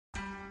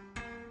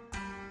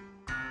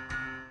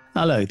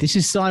Hello, this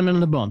is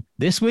Simon Le Bon.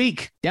 This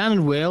week, Dan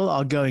and Will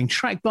are going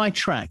track by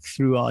track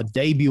through our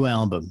debut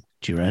album,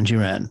 Duran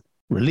Duran,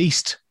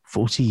 released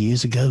 40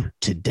 years ago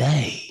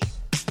today.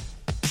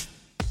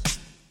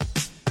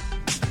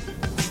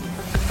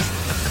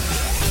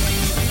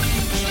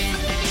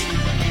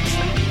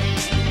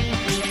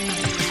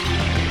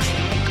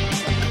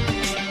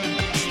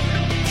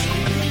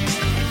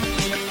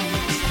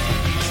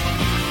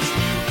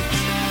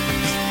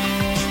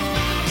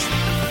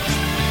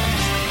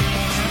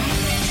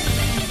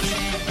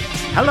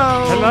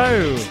 Hello!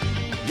 Hello!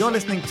 You're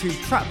listening to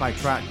Track by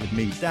Track with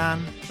me,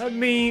 Dan. And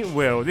me,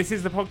 Will. This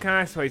is the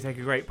podcast where we take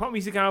a great pop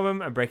music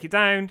album and break it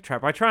down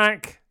track by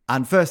track.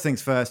 And first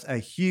things first, a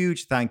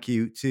huge thank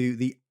you to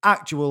the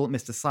actual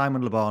Mr.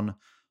 Simon Le Bon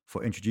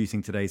for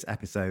introducing today's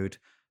episode.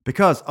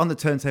 Because on the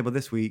turntable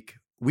this week,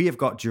 we have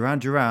got Duran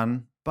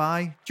Duran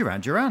by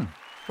Duran Duran.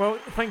 Well,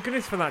 thank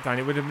goodness for that, Dan.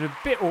 It would have been a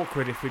bit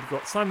awkward if we'd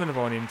got Simon Le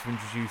Bon in to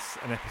introduce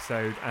an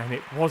episode and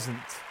it wasn't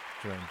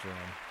Duran Duran.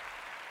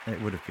 It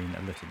would have been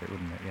a little bit,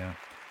 wouldn't it? Yeah.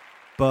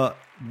 But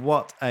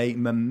what a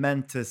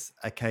momentous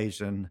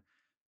occasion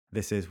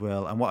this is,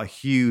 Will. And what a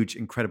huge,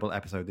 incredible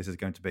episode this is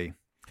going to be.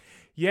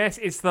 Yes,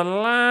 it's the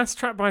last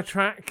track by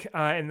track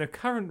in the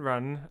current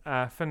run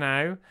for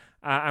now.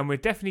 And we're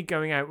definitely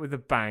going out with a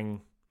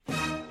bang.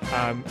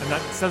 And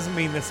that doesn't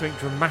mean that something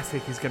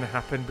dramatic is going to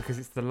happen because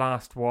it's the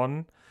last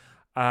one.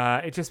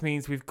 It just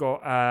means we've got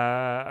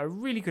a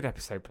really good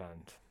episode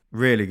planned.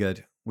 Really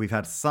good. We've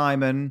had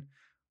Simon.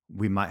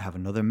 We might have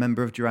another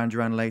member of Duran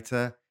Duran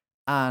later.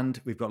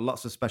 And we've got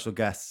lots of special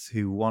guests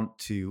who want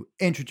to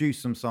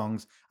introduce some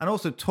songs and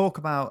also talk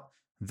about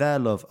their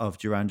love of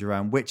Duran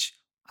Duran, which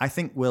I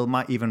think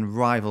might even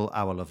rival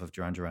our love of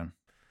Duran Duran.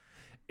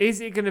 Is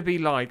it going to be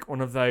like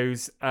one of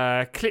those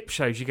clip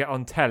shows you get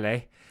on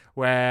telly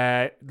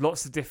where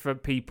lots of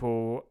different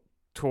people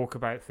talk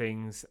about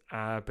things,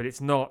 but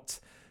it's not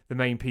the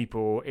main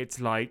people, it's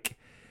like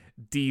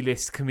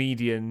D-list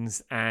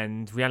comedians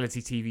and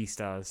reality TV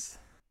stars?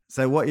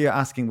 So what you're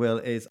asking, Will,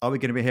 is are we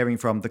going to be hearing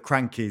from the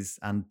Crankies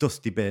and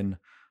Dusty Bin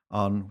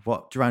on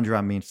what Duran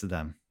Duran means to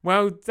them?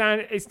 Well,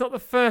 Dan, it's not the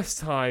first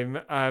time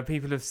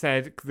people have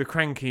said the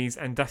Crankies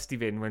and Dusty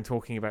Bin when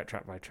talking about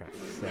track by track.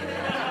 So.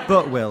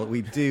 But, Will,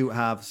 we do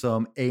have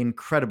some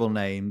incredible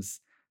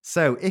names.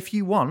 So if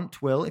you want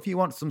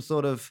some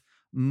sort of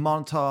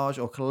montage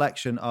or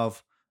collection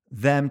of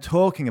them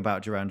talking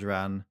about Duran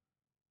Duran,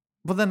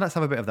 well, then let's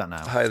have a bit of that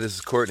now. Hi, this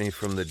is Courtney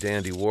from the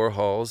Dandy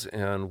Warhols,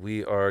 and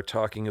we are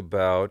talking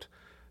about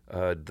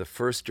the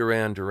first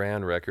Duran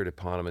Duran record,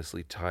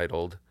 eponymously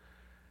titled,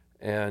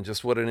 and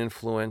just what an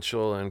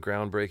influential and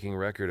groundbreaking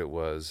record it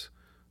was.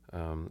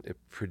 It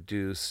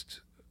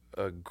produced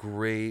a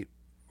great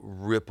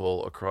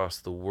ripple across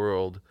the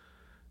world,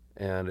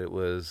 and it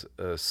was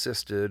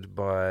assisted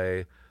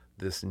by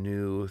this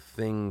new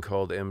thing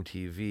called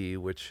MTV,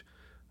 which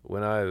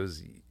when I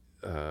was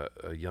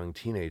a young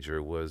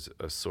teenager was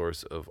a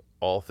source of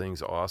all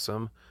things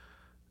awesome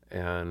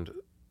and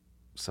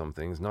some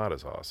things not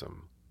as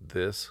awesome.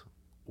 This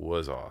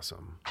was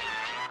awesome.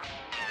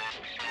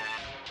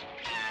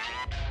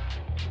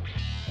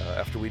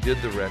 After we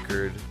did the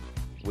record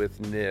with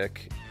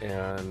Nick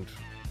and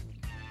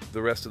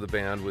the rest of the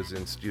band was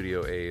in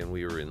Studio A and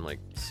we were in like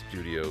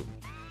Studio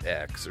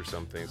X or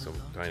something, some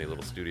tiny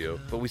little studio.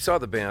 But we saw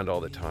the band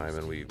all the time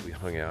and we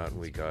hung out and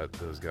we got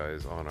those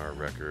guys on our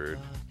record.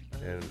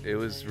 And it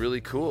was really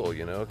cool,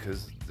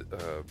 because,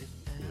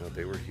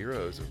 they were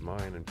heroes of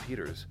mine and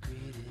Peter's.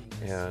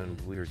 And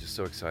we were just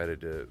so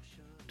excited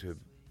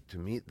to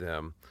meet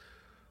them.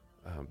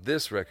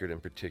 This record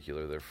in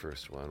particular, their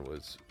first one,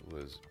 was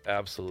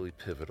absolutely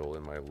pivotal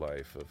in my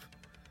life of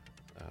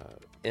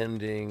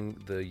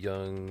ending the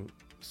young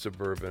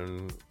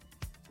suburban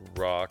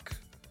rock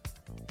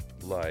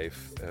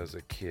life as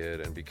a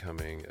kid and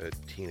becoming a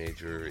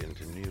teenager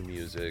into new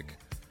music.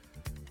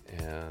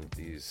 And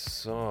these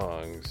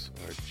songs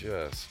are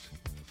just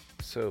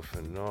so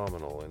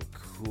phenomenal and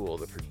cool.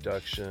 The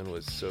production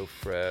was so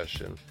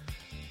fresh, and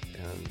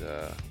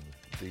the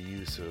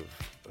use of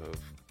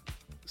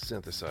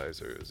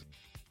synthesizers.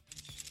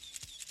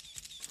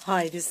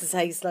 Hi, this is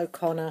Hazel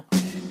O'Connor.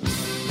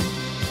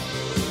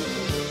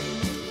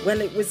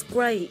 Well, it was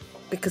great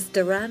because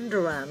Duran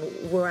Duran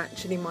were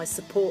actually my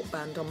support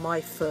band on my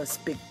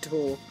first big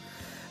tour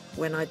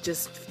when I'd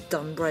just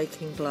done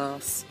Breaking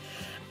Glass.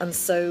 And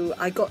so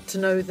I got to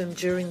know them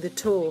during the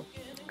tour.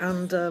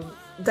 And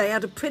they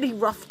had a pretty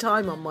rough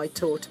time on my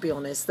tour, to be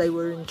honest. They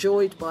were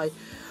enjoyed by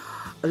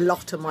a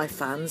lot of my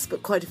fans,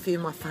 but quite a few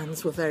of my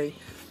fans were very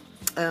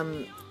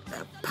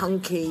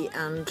punky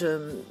and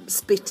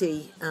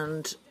spitty,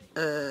 and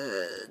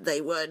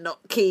they were not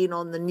keen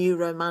on the new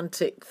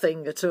romantic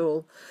thing at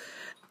all.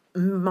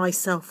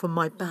 Myself and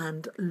my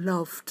band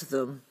loved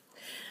them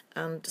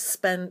and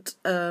spent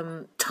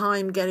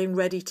time getting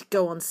ready to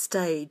go on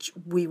stage.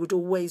 We would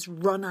always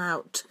run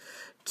out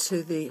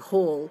to the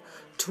hall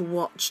to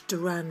watch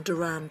Duran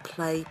Duran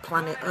play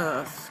Planet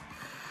Earth.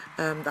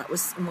 That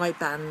was my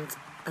band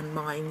and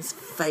mine's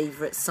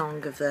favourite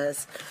song of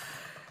theirs.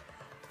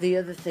 The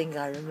other thing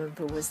I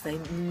remember was they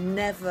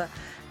never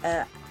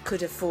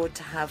could afford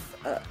to have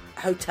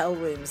hotel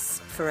rooms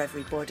for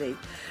everybody.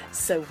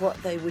 So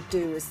what they would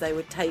do is they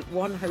would take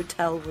one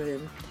hotel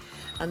room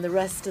and the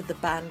rest of the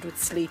band would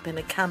sleep in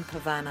a camper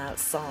van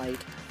outside.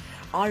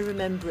 I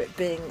remember it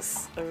being,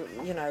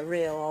 a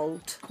real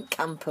old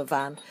camper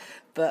van.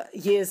 But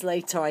years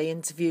later, I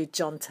interviewed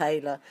John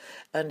Taylor,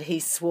 and he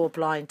swore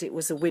blind it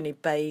was a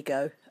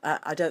Winnebago.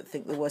 I don't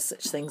think there were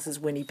such things as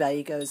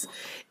Winnebagos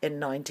in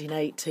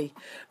 1980.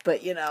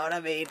 But you know what I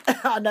mean?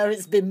 I know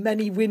it's been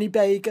many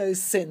Winnebagos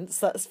since,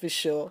 that's for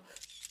sure.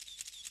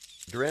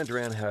 Duran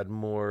Duran had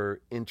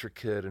more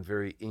intricate and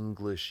very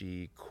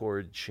Englishy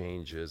chord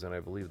changes, and I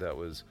believe that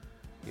was,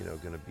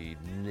 going to be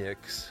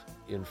Nick's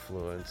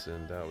influence,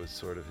 and that was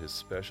sort of his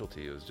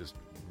specialty. It was just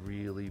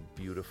really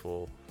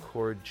beautiful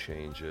chord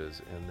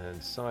changes. And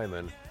then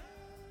Simon,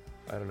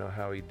 I don't know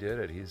how he did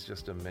it. He's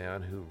just a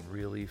man who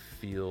really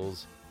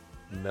feels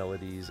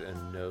melodies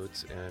and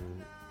notes,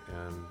 and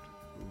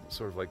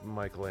sort of like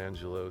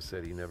Michelangelo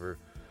said, he never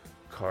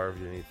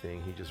carved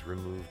anything. He just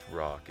removed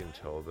rock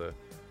until the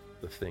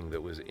thing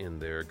that was in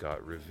there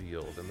got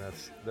revealed. And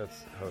that's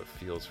how it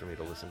feels for me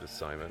to listen to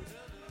Simon.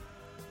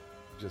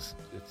 Just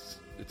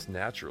it's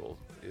natural.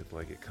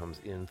 It comes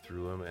in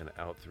through him and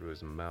out through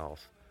his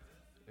mouth,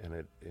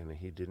 and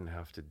he didn't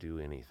have to do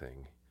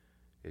anything.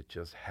 It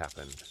just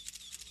happened.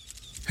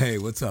 Hey,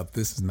 what's up?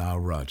 This is Nile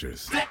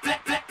Rodgers.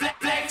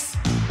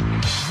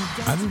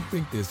 I don't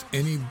think there's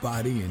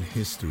anybody in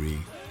history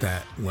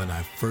that when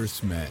I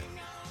first met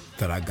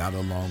that I got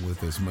along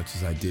with as much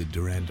as I did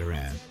Duran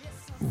Duran.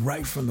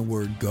 Right from the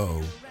word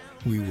go,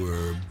 we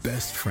were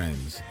best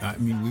friends. I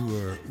mean, we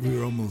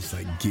were almost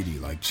like giddy,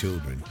 like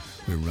children.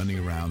 We were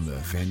running around the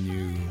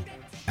venue,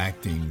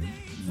 acting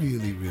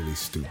really, really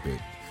stupid.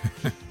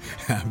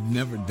 I've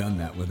never done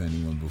that with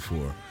anyone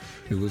before.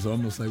 It was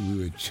almost like we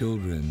were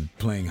children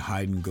playing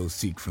hide and go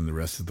seek from the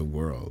rest of the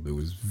world. It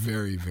was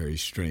very, very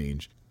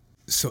strange.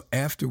 So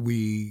after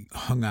we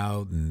hung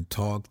out and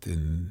talked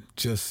and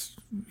just,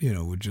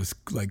 we're just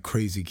like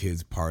crazy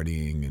kids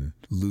partying and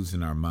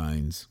losing our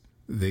minds,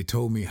 they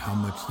told me how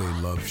much they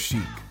loved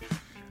Chic,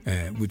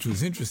 which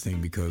was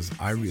interesting because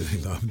I really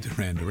loved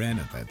Duran Duran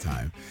at that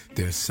time.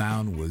 Their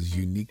sound was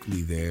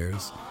uniquely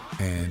theirs,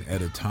 and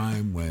at a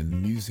time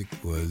when music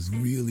was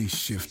really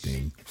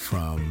shifting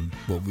from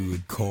what we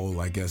would call,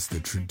 I guess, the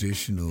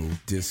traditional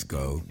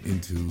disco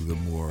into the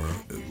more,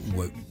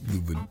 what we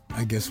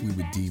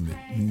would deem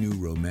it new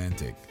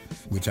romantic,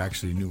 which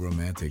actually new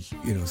romantic,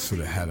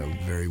 sort of had a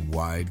very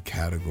wide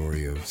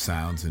category of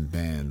sounds and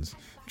bands,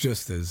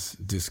 just as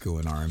disco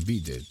and R&B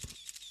did.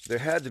 There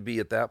had to be,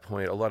 at that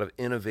point, a lot of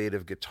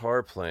innovative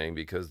guitar playing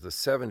because the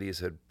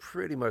 70s had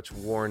pretty much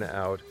worn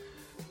out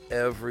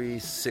every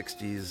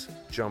 60s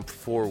jump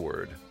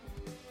forward.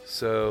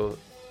 So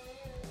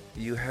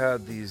you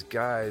had these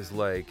guys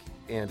like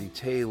Andy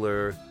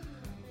Taylor,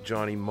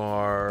 Johnny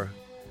Marr,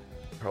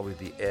 probably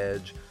The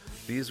Edge.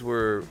 These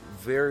were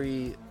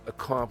very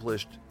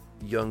accomplished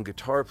young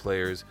guitar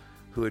players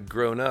who had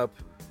grown up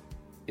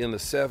in the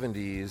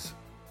 70s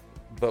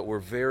but were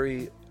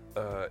very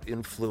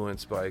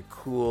influenced by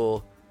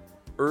cool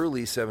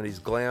early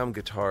 70s glam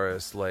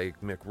guitarists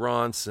like Mick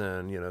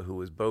Ronson, who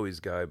was Bowie's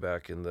guy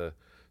back in the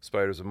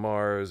Spiders of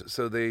Mars.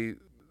 So they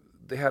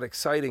had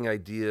exciting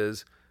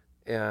ideas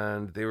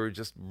and they were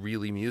just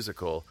really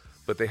musical,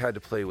 but they had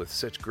to play with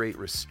such great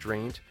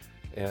restraint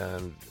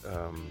and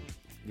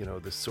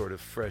this sort of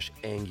fresh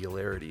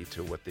angularity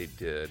to what they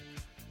did.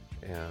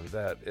 And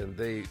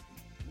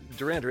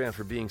Duran Duran,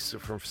 for being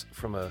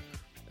from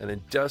an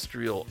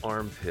industrial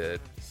armpit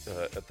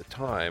at the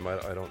time,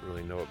 I don't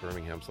really know what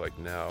Birmingham's like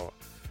now.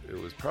 It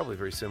was probably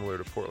very similar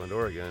to Portland,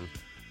 Oregon,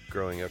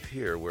 growing up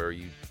here, where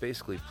you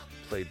basically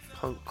played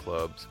punk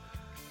clubs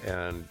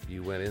and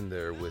you went in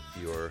there with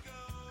your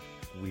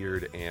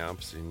weird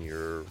amps and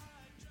your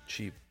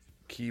cheap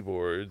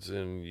keyboards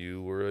and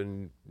you were a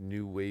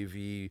new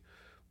wavy,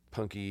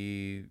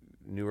 punky,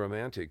 new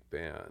romantic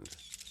band.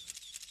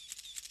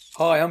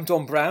 Hi, I'm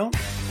Don Brown.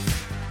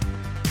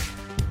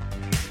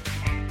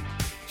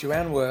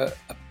 Duran were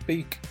a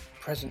big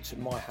presence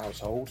in my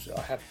household.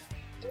 I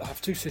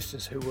have two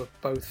sisters who were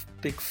both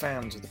big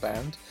fans of the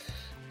band.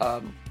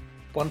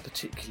 One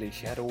particularly,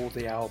 she had all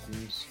the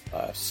albums,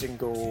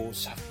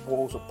 singles,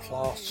 walls were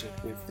plastered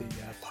with the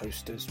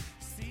posters,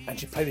 and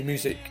she played the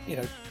music,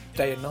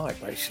 day and night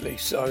basically.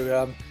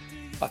 So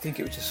I think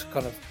it was just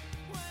kind of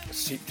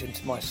seeped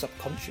into my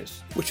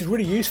subconscious, which is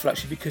really useful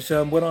actually, because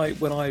when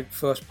I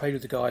first played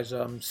with the guys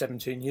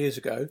 17 years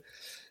ago,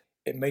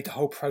 it made the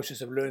whole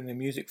process of learning the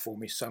music for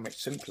me so much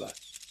simpler.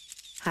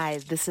 Hi,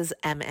 this is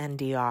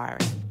MNDR.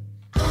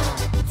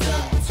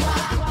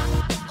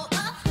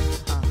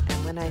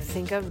 And when I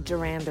think of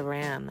Duran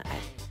Duran,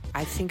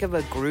 I think of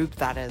a group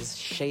that has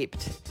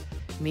shaped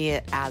me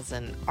as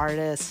an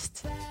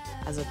artist,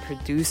 as a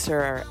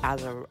producer,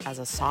 as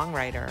a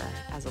songwriter,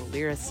 as a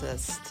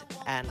lyricist,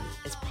 and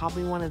it's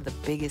probably one of the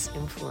biggest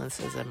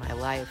influences in my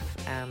life.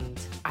 And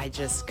I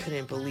just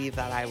couldn't believe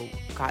that I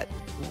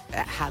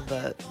had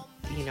the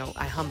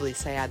I humbly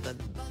say I had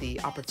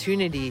the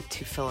opportunity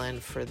to fill in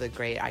for the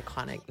great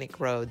iconic Nick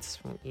Rhodes,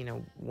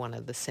 one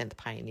of the synth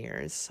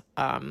pioneers.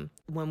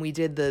 When we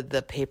did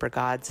the Paper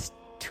Gods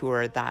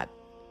tour, that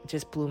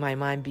just blew my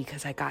mind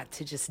because I got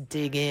to just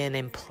dig in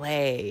and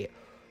play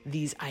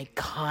these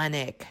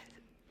iconic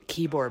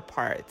keyboard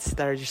parts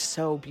that are just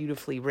so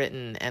beautifully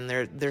written, and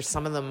they're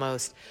some of the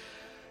most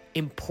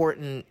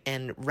important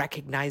and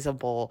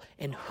recognizable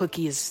and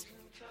hookiest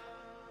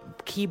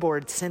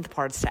keyboard synth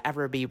parts to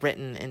ever be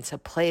written, and to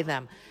play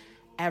them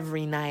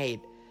every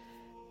night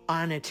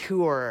on a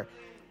tour,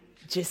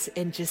 just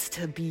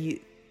to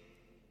be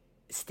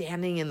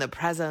standing in the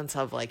presence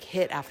of like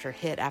hit after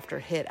hit after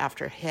hit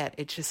after hit.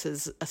 It just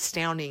is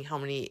astounding how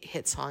many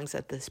hit songs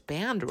that this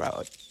band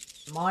wrote.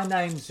 My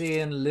name's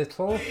Ian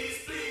Little.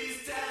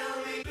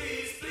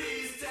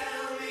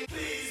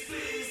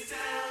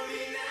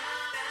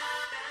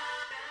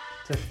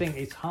 To think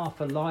it's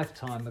half a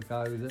lifetime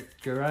ago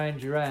that Duran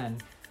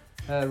Duran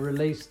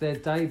released their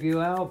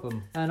debut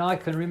album, and I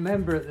can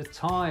remember at the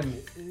time,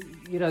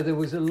 there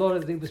was it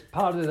was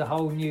part of the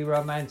whole new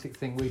romantic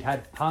thing. We'd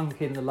had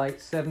punk in the late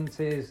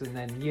 70s, and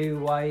then new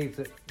wave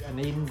and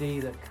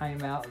indie that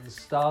came out at the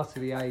start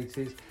of the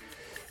 80s,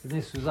 and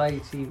this was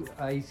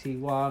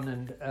 81,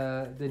 and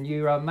the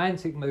new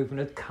romantic movement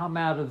had come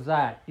out of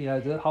that,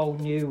 the whole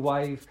new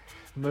wave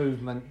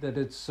movement that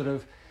had sort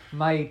of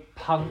made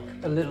punk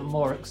a little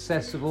more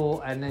accessible,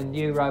 and then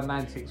new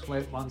romantics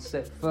went one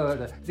step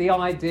further. The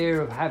idea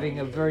of having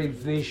a very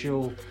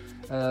visual,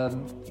 a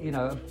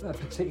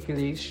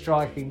particularly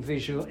striking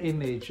visual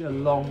image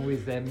along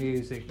with their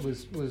music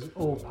was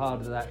all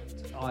part of that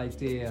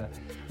idea.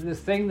 The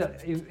thing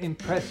that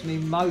impressed me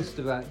most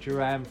about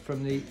Duran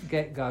from the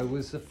get-go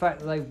was the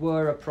fact that they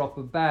were a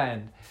proper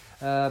band,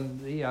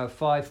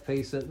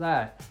 five-piece at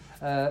that.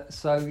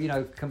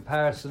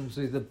 Comparisons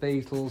with the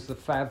Beatles, the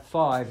Fab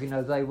Five,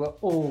 they were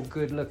all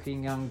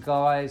good-looking young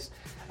guys,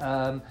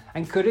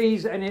 and could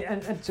easily,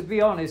 and to be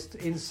honest,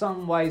 in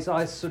some ways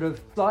I sort of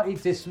slightly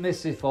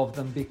dismissive of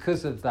them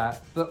because of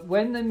that. But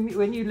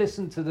when you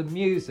listen to the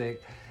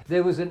music,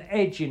 there was an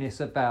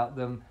edginess about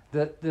them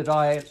that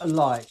I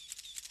liked.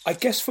 I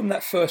guess from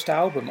that first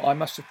album, I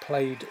must have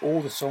played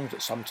all the songs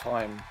at some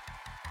time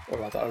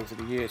or other over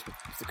the years with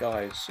the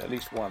guys, at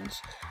least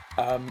once.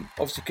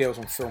 Obviously, Girls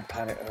on Film,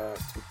 Planet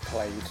Earth were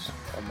played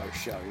on those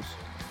shows.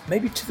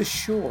 Maybe To the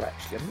Shore,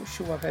 actually. I'm not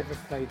sure I've ever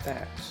played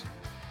that.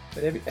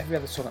 But every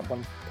other song at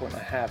one point I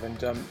have. And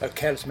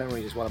Careless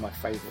Memories is one of my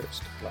favourites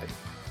to play.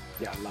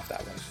 Yeah, I love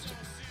that one. It's just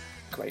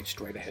a great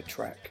straight-ahead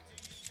track.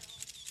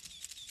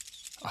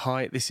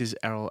 Hi, this is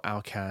Errol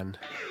Alkan.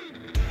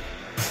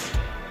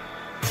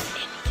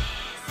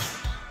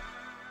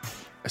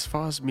 As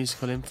far as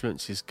musical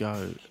influences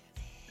go,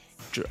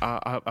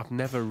 I've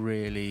never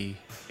really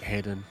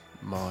hidden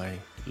my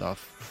love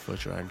for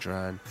Duran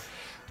Duran,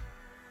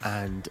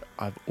 and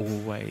I've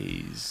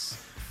always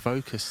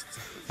focused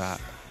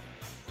that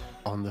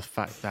on the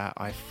fact that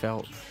I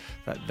felt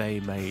that they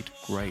made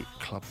great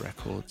club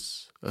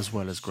records as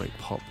well as great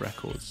pop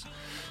records.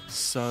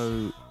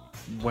 So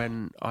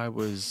when I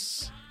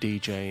was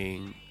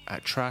DJing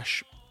at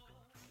Trash,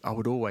 I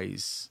would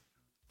always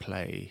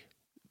play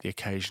the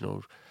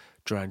occasional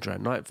Duran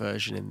Duran night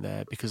version in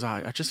there, because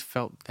I just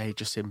felt they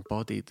just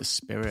embodied the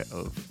spirit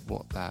of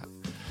what that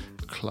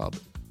club,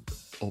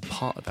 or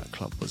part of that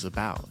club, was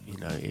about.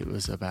 It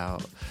was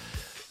about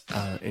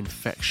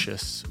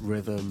infectious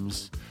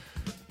rhythms,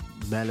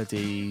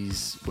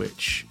 melodies,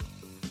 which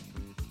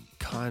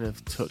kind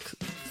of took,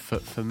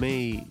 for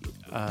me,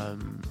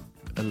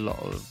 a lot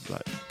of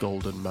like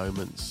golden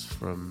moments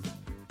from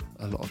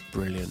a lot of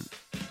brilliant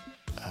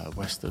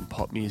Western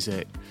pop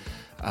music.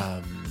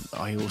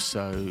 I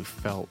also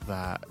felt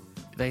that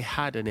they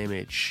had an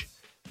image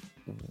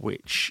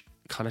which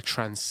kind of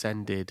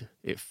transcended,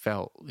 it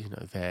felt,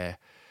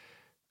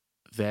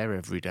 their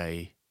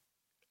everyday,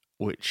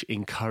 which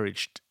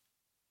encouraged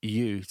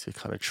you to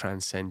kind of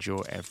transcend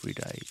your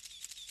everyday.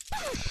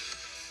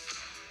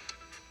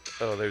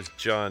 Oh, there's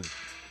John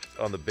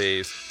on the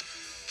bass.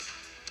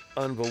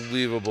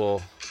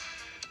 Unbelievable.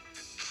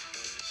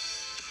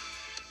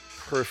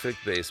 Perfect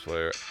bass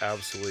player.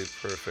 Absolutely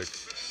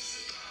perfect.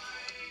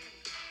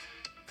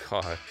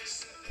 God.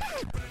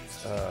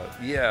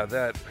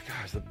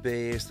 The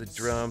bass, the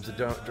drums, the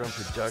drum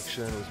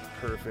production was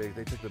perfect.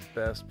 They took the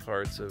best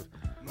parts of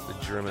the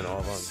German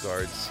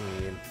avant-garde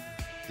scene,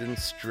 didn't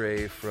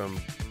stray from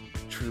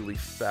truly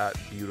fat,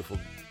 beautiful,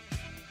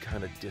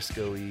 kind of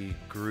disco-y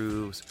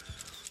grooves.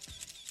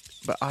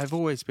 But I've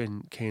always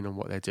been keen on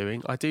what they're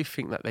doing. I do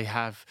think that they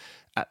have,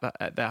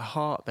 at their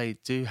heart, they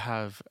do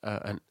have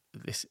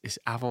this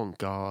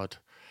avant-garde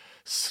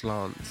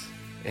slant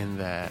in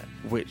there,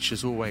 which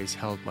has always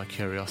held my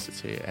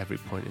curiosity at every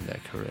point in their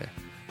career.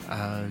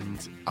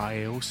 And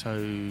I also,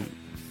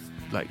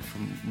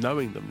 from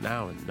knowing them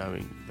now and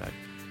knowing that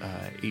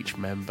each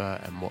member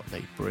and what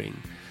they bring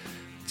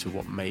to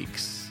what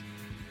makes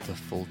the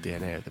full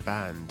DNA of the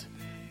band,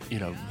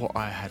 what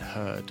I had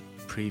heard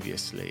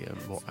previously and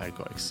what I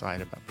got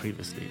excited about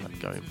previously,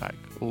 going back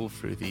all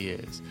through the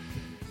years,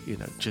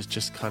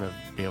 just kind of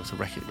be able to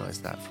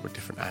recognise that from a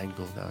different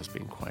angle now has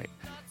been quite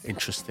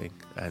interesting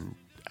and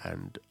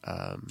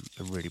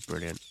really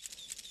brilliant.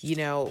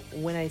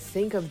 When I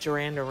think of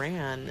Duran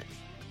Duran,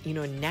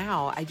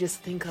 now I just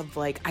think of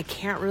I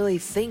can't really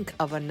think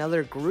of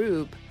another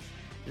group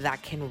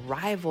that can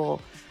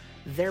rival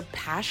their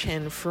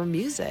passion for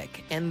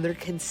music and their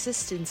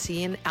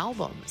consistency in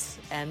albums.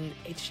 And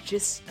it's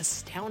just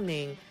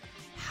astounding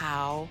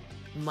how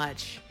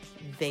much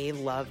they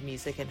love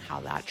music and how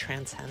that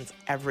transcends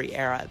every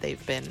era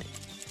they've been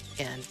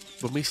in.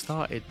 When we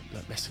started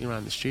messing around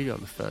in the studio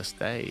on the first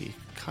day, you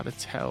kind of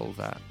tell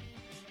that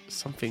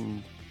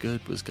something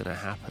good was going to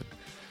happen.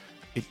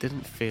 It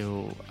didn't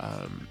feel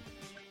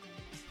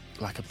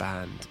like a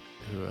band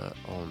who are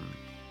on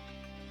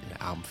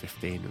album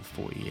 15 and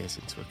 40 years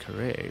into a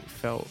career. It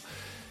felt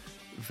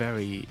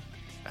very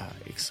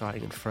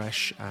exciting and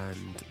fresh,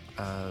 and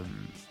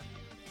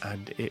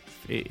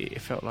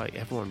it felt like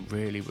everyone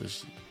really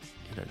was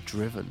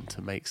driven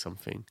to make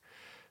something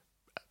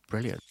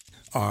brilliant.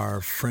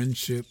 Our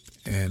friendship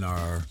and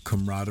our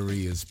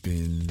camaraderie has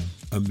been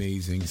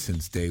amazing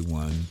since day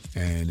one,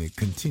 and it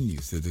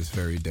continues to this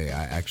very day.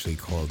 I actually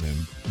call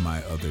them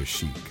my other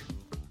chic.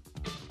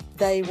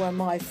 They were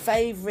my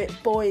favourite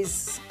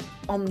boys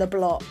on the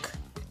block.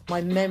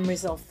 My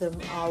memories of them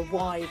are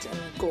wide and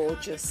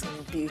gorgeous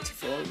and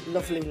beautiful.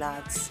 Lovely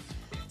lads,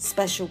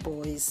 special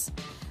boys,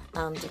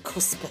 and of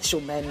course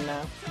special men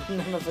now.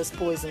 None of us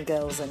boys and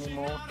girls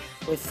anymore.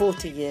 We're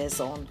 40 years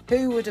on.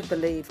 Who would have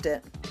believed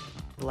it?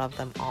 Love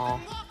them all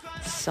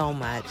so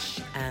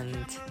much, and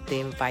they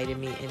invited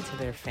me into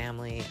their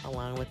family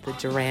along with the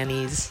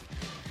Duranis,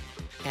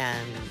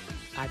 and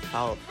I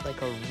felt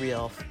like a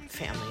real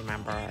family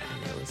member, and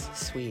it was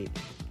sweet.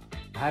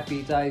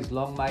 Happy days,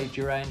 long may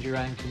Duran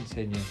Duran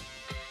continue.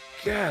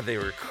 Yeah, they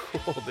were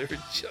cool. They were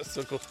just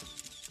so cool.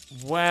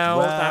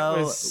 Well, that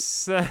was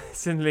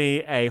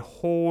certainly a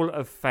hall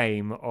of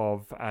fame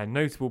of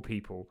notable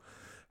people.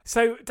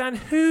 So, Dan,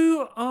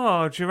 who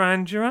are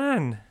Duran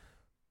Duran?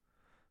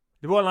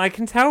 Well, I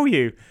can tell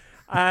you.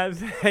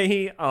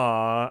 They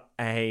are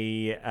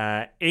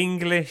a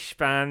English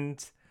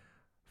band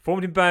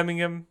formed in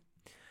Birmingham.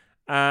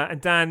 And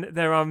Dan,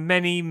 there are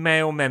many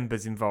male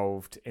members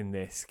involved in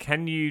this.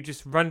 Can you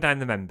just run down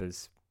the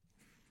members?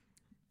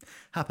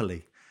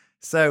 Happily.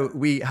 So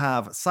we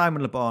have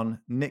Simon Le Bon,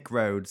 Nick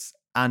Rhodes,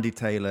 Andy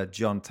Taylor,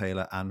 John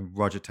Taylor, and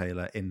Roger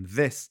Taylor in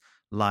this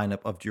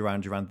lineup of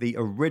Duran Duran, the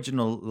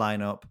original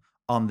lineup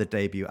on the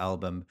debut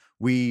album.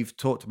 We've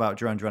talked about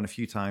Duran Duran a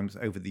few times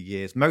over the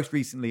years, most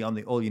recently on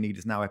the All You Need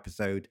Is Now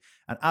episode.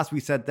 And as we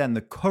said then,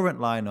 the current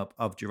lineup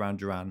of Duran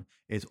Duran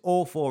is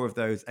all four of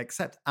those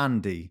except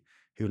Andy,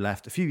 who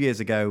left a few years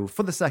ago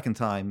for the second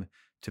time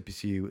to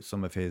pursue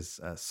some of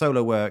his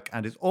solo work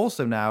and is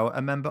also now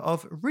a member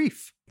of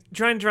Reef.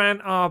 Duran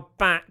Duran are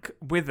back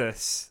with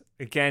us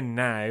again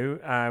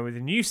now with a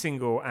new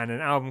single and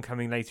an album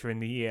coming later in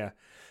the year.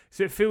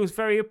 So it feels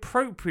very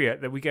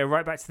appropriate that we go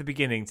right back to the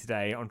beginning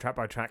today on Track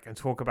by Track and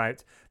talk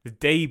about the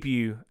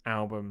debut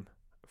album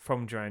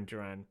from Duran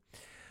Duran.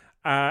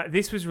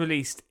 This was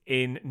released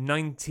in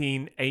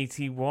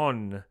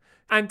 1981.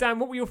 And Dan,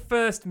 what were your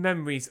first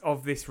memories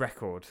of this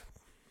record?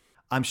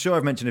 I'm sure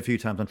I've mentioned a few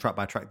times on Track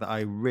by Track that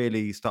I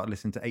really started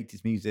listening to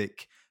 80s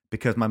music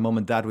because my mum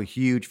and dad were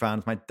huge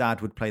fans. My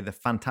dad would play the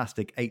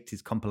fantastic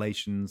 80s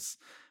compilations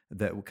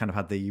that kind of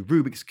had the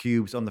Rubik's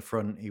Cubes on the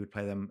front. He would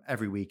play them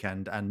every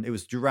weekend. And it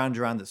was Duran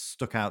Duran that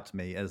stuck out to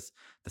me as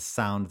the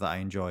sound that I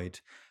enjoyed.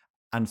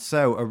 And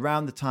so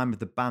around the time of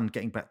the band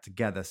getting back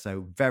together,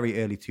 so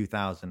very early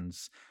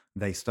 2000s,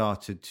 they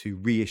started to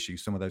reissue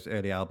some of those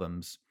early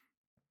albums.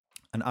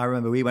 And I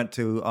remember we went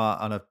to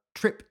on a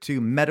trip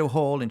to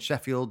Meadowhall in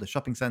Sheffield, the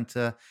shopping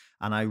centre,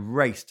 and I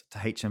raced to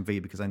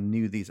HMV because I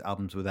knew these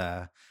albums were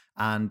there.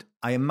 And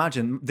I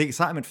imagine the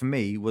excitement for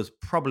me was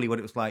probably what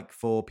it was like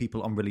for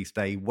people on release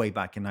day way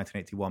back in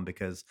 1981,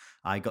 because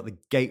I got the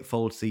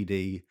gatefold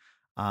CD.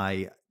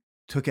 I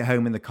took it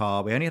home in the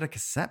car. We only had a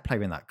cassette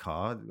player in that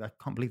car. I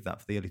can't believe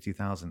that, for the early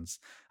 2000s.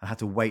 I had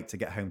to wait to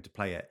get home to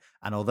play it.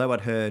 And although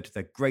I'd heard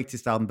the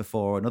greatest album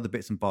before and other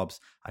bits and bobs,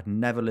 I'd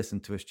never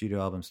listened to a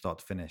studio album start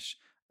to finish.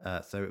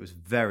 So it was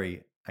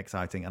very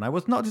exciting. And I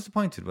was not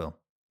disappointed, Will.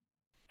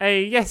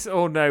 A yes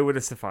or no would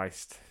have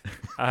sufficed,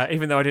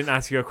 even though I didn't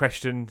ask you a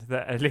question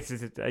that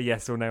elicited a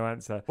yes or no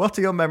answer. What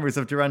are your memories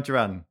of Duran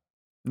Duran?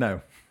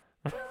 No.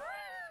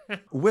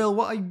 Will,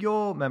 what are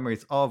your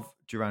memories of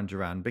Duran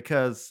Duran?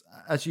 Because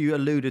as you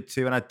alluded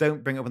to, and I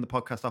don't bring it up on the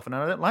podcast often,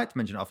 and I don't like to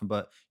mention it often,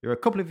 but you're a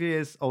couple of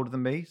years older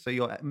than me, so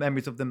your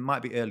memories of them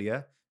might be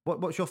earlier.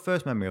 What's your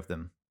first memory of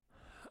them?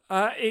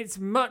 It's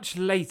much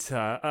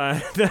later.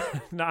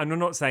 No, I'm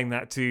not saying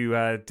that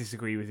to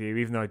disagree with you,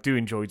 even though I do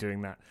enjoy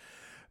doing that.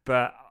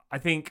 But I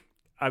think,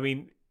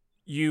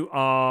 you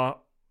are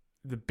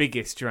the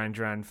biggest Duran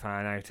Duran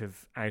fan out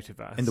of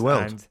us in the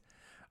world. And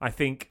I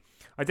think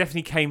I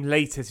definitely came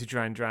later to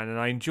Duran Duran, and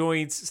I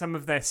enjoyed some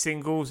of their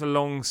singles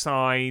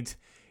alongside,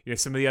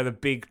 some of the other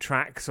big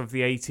tracks of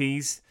the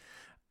 80s.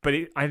 but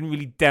I didn't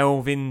really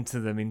delve into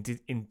them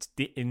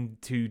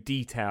into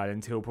detail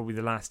until probably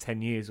the last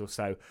 10 years or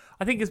so.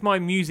 I think as my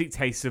music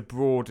tastes have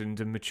broadened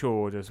and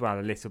matured as well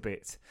a little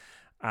bit,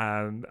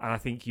 and I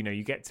think you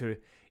get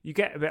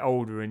a bit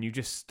older and you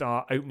just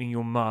start opening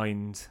your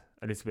mind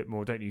a little bit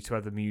more, don't you, to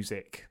other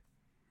music?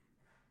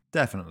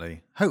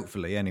 Definitely.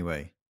 Hopefully,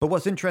 anyway. But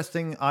what's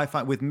interesting, I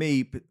find, with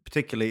me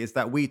particularly, is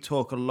that we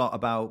talk a lot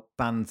about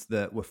bands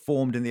that were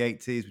formed in the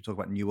 80s. We talk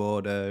about New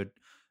Order,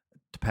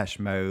 Depeche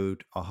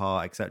Mode,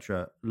 Aha,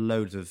 etc.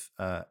 Loads of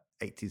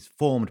 80s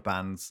formed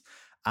bands.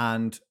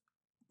 And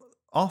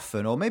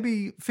often, or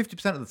maybe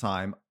 50% of the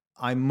time,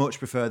 I much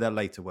prefer their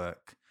later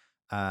work.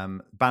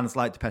 Bands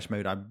like Depeche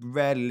Mode, I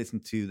rarely listen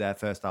to their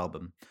first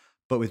album.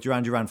 But with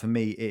Duran Duran, for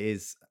me, it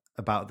is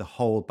about the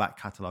whole back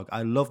catalogue.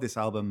 I love this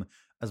album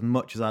as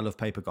much as I love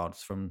Paper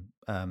Gods from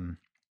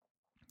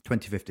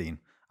 2015.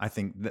 I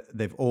think that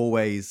they've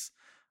always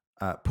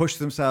pushed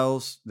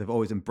themselves. They've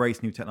always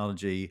embraced new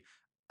technology.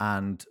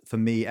 And for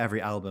me,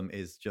 every album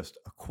is just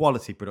a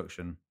quality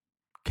production.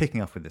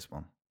 Kicking off with this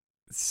one.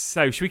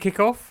 So, should we kick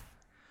off?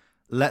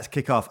 Let's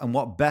kick off. And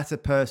what better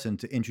person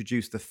to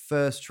introduce the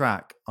first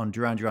track on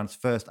Duran Duran's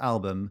first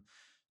album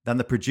than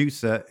the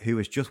producer who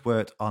has just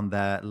worked on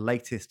their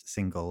latest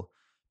single,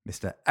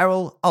 Mr.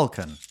 Errol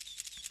Alkan.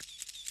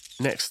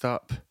 Next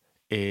up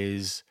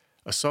is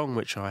a song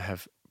which I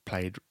have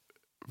played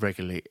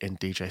regularly in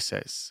DJ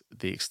sets.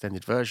 The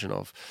extended version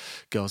of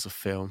Girls of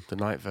Film, the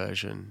night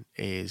version,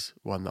 is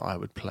one that I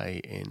would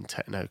play in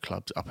techno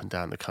clubs up and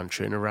down the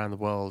country and around the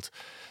world,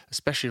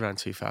 especially around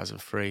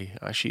 2003.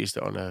 I actually used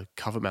it on a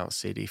cover mount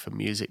CD for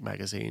Music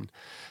magazine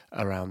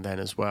around then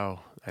as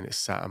well, and it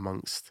sat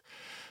amongst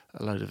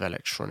a load of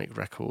electronic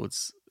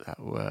records that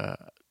were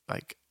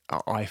like,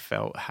 I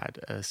felt had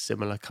a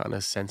similar kind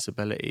of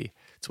sensibility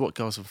to what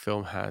Girls on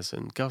Film has.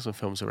 And Girls on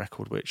Film is a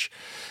record which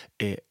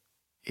it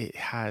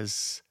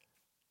has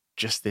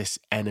just this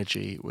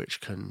energy which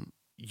can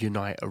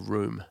unite a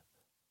room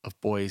of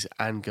boys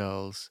and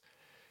girls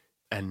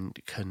and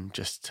can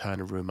just turn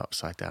a room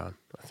upside down,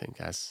 I think,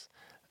 as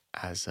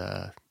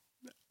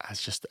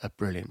just a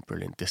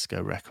brilliant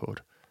disco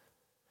record.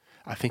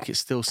 I think it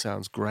still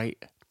sounds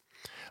great.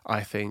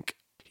 I think,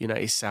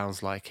 it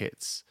sounds like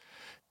it's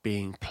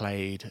being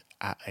played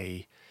at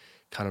a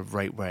kind of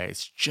rate where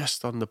it's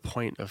just on the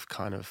point of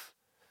kind of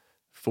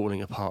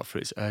falling apart for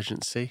its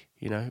urgency,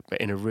 but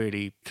in a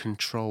really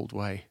controlled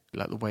way,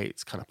 like the way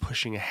it's kind of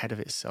pushing ahead of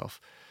itself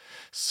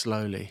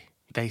slowly.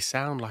 They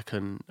sound like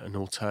an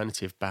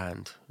alternative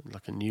band,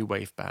 like a new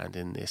wave band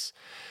in this,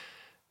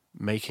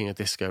 making a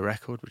disco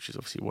record, which is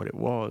obviously what it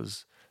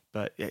was,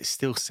 but it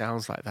still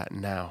sounds like that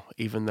now,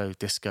 even though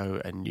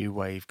disco and new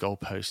wave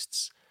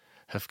goalposts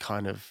have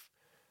kind of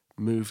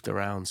moved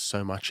around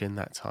so much in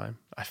that time.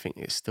 I think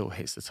it still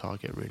hits the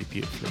target really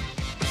beautifully.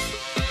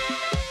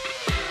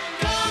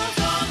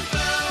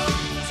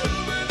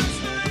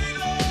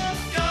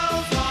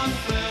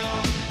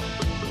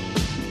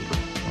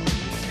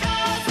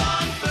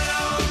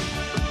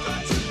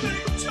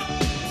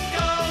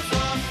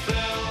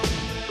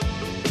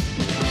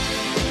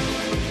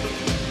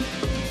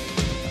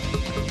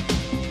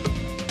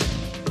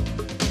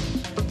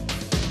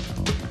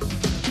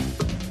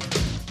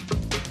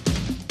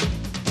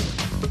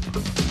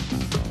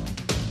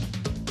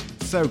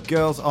 So,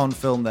 Girls on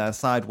Film there,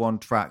 side one,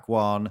 track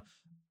one.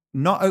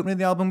 Not opening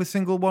the album with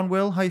single one,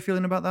 Will. How are you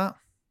feeling about that?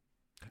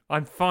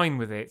 I'm fine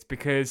with it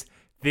because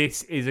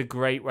this is a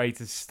great way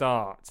to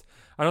start.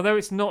 And although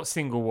it's not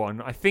single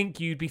one, I think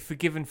you'd be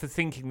forgiven for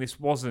thinking this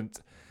wasn't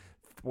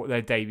what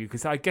their debut,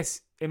 because I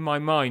guess in my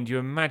mind you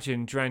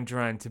imagine Duran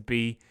Duran to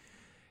be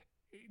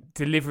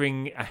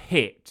delivering a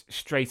hit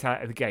straight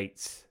out of the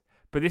gates.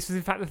 But this was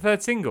in fact the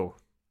third single.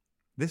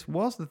 This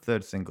was the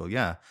third single,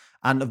 yeah.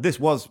 And this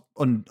was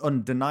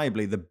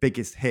undeniably the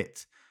biggest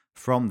hit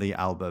from the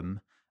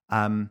album.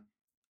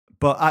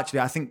 But actually,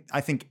 I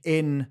think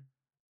in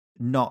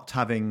not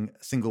having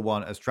single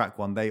one as track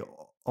one, they are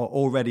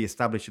already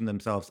establishing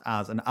themselves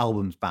as an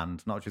albums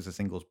band, not just a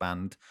singles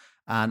band.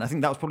 And I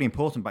think that was probably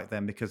important back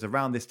then, because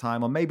around this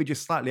time, or maybe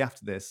just slightly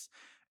after this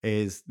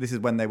is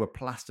when they were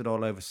plastered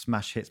all over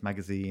Smash Hits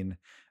magazine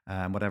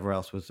and whatever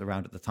else was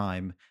around at the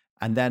time.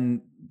 And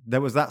then there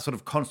was that sort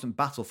of constant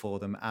battle for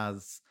them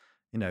as,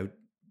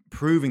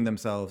 proving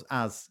themselves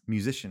as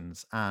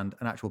musicians and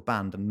an actual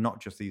band and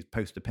not just these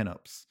poster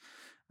pinups.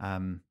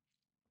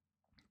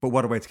 But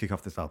what a way to kick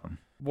off this album.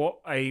 What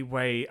a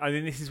way. I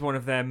think this is one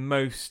of their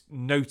most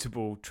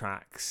notable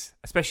tracks,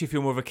 especially if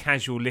you're more of a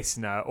casual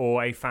listener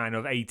or a fan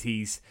of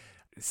 80s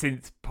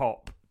synth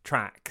pop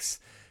tracks.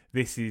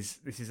 This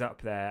is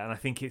up there. And I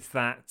think it's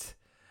that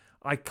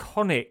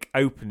iconic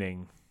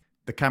opening.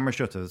 The camera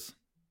shutters.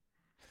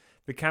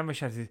 The camera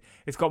shutters.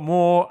 It's got a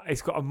more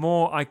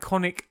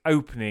iconic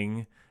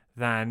opening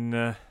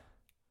than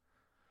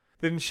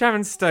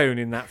Sharon Stone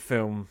in that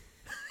film.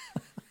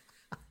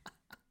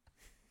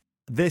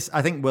 This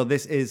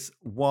is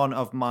one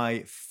of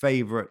my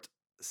favorite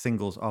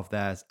singles of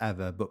theirs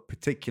ever, but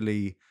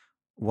particularly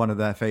one of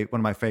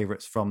my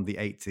favorites from the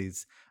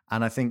 80s.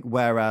 And I think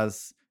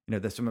whereas,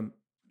 there's some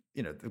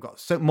they've got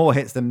so more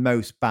hits than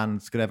most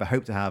bands could ever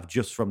hope to have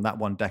just from that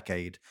one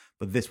decade.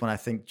 But this one, I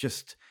think,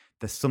 just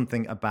there's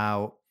something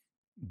about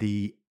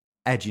the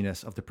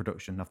edginess of the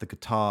production, of the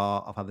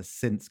guitar, of how the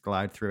synths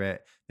glide through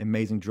it, the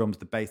amazing drums,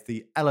 the bass,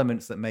 the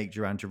elements that make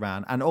Duran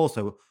Duran, and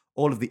also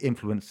all of the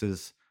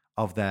influences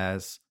of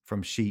theirs,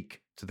 from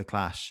Chic to The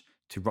Clash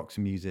to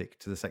Roxy Music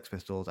to the Sex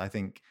Pistols. I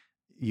think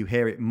you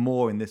hear it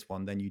more in this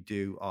one than you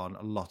do on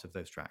a lot of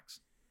those tracks.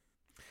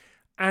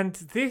 And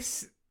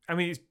this,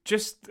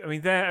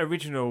 their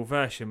original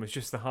version was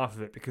just the half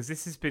of it, because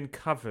this has been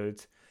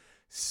covered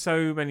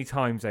so many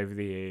times over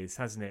the years,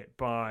 hasn't it?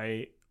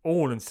 By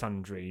all and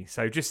sundry.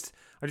 So I'm just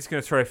going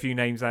to throw a few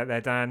names out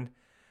there, Dan.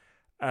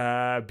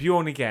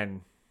 Bjorn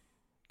Again,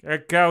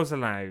 Girls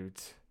Aloud,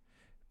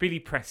 Billy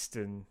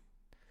Preston,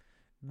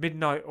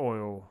 Midnight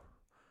Oil,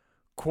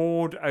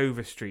 Chord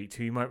Overstreet,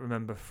 who you might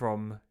remember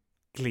from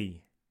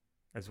Glee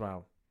as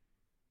well.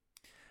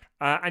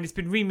 And it's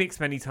been remixed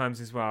many times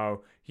as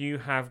well. You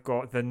have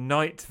got the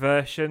night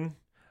version,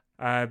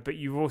 but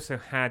you've also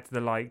had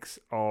the likes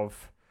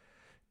of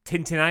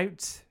Tintin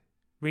Out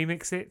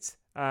remix it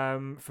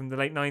from the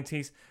late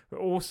 90s, but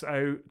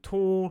also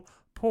Tall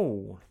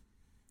Paul.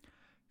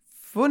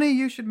 Funny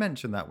you should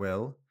mention that,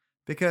 Will,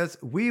 because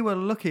we were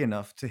lucky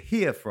enough to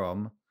hear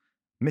from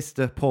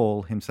Mr.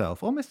 Paul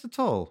himself, or Mr.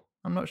 Tall,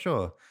 I'm not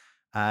sure.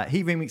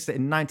 He remixed it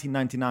in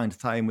 1999 to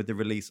tie in with the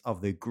release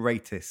of the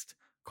Greatest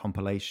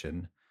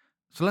compilation.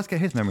 So let's get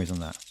his memories on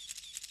that.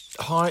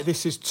 Hi,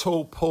 this is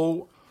Tall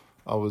Paul.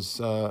 I was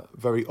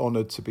very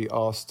honoured to be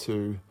asked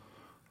to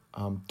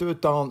do a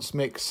dance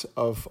mix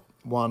of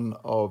one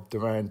of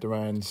Duran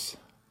Duran's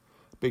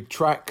big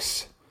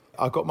tracks.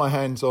 I got my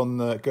hands on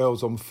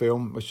Girls on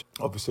Film, which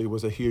obviously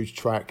was a huge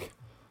track,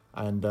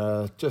 and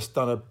just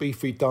done a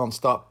beefy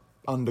danced up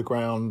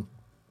underground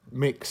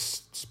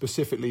mix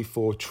specifically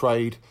for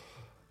Trade,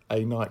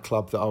 a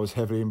nightclub that I was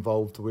heavily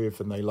involved with,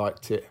 and they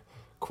liked it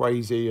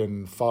crazy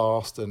and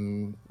fast,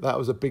 and that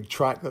was a big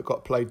track that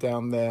got played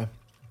down there.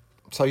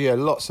 So yeah,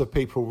 lots of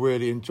people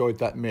really enjoyed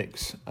that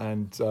mix,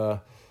 and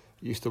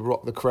used to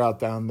rock the crowd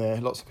down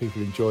there. Lots of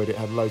people enjoyed it,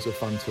 had loads of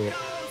fun to it.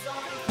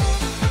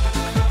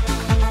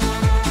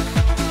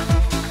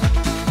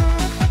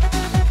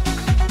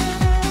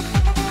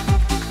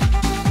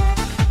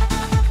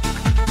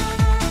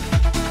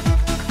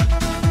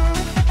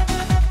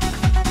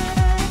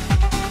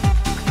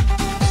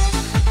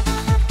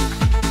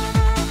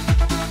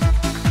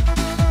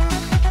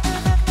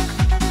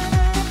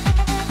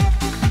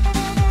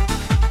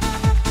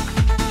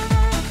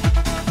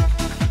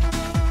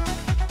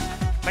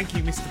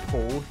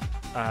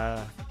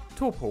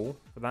 Tall Paul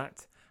for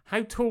that.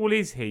 How tall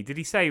is he? Did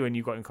he say when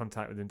you got in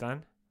contact with him,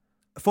 Dan?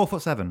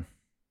 4'7".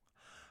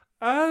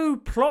 Oh,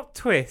 plot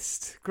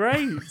twist!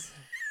 Great.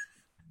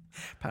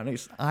 Apparently,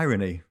 it's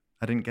irony.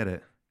 I didn't get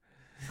it.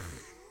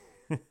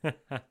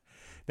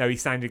 No, he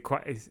sounded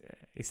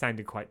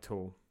quite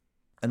tall.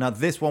 And now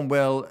this one,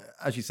 Will,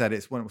 as you said,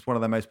 it's one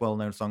of their most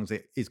well-known songs.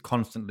 It is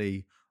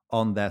constantly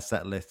on their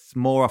set lists,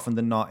 more often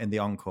than not in the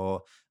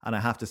encore. And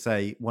I have to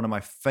say, one of my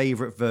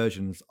favourite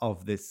versions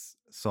of this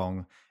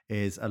song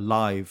is a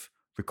live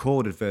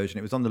recorded version.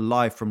 It was on the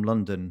Live from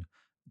London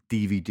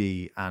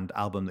DVD and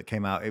album that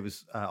came out. It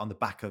was on the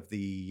back of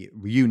the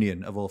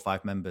reunion of all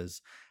 5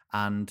 members.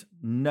 And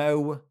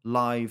no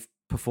live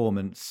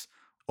performance,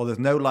 or there's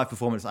no live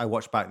performance I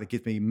watch back that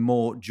gives me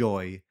more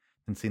joy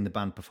than seeing the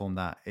band perform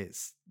that.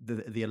 It's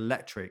the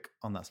electric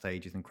on that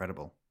stage is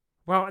incredible.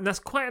 Well, and that's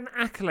quite an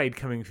accolade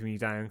coming from you,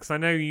 Dan, because I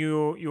know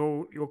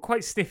you're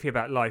quite sniffy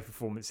about live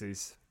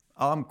performances.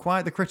 I'm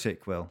quite the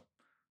critic, Will.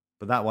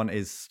 But that one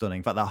is stunning.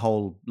 In fact, that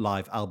whole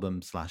live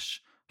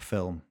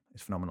album/film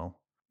is phenomenal.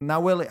 Now,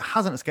 Will, it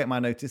hasn't escaped my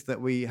notice that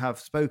we have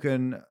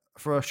spoken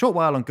for a short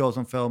while on Girls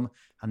on Film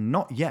and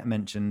not yet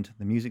mentioned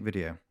the music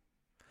video.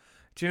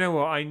 Do you know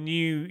what? I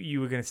knew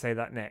you were going to say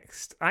that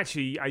next.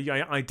 Actually,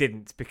 I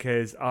didn't,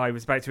 because I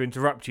was about to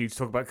interrupt you to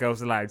talk about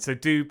Girls Aloud. So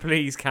do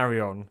please carry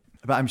on.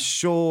 But I'm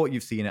sure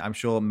you've seen it. I'm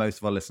sure most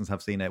of our listeners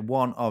have seen it.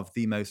 One of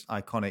the most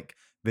iconic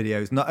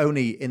videos, not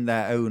only in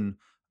their own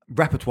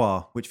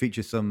repertoire, which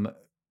features some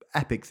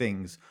epic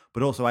things,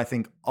 but also I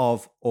think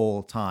of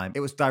all time.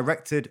 It was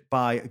directed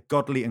by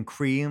Godley and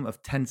Cream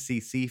of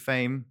 10cc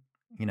fame.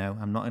 You know,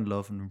 I'm Not in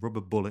Love and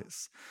Rubber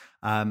Bullets.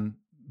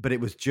 But it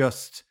was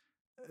just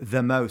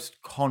the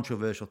most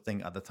controversial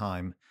thing at the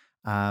time.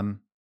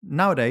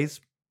 Nowadays,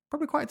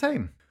 probably quite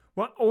tame.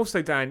 Well,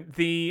 also, Dan,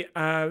 the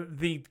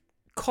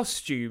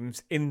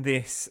costumes in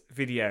this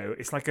video,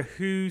 it's like a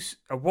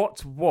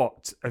what's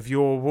what of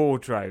your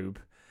wardrobe,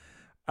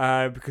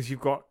 because you've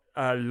got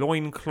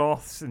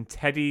loincloths and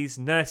teddies,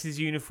 nurses'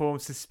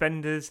 uniforms,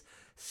 suspenders,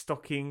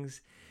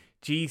 stockings,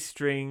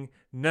 G-string,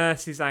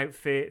 nurses'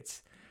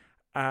 outfit,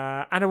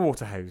 and a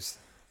water hose.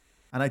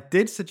 And I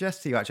did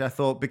suggest to you, actually, I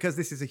thought, because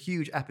this is a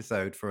huge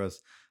episode for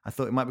us, I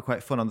thought it might be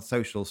quite fun on the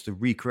socials to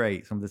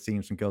recreate some of the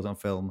scenes from Girls on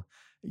Film.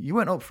 You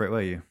weren't up for it,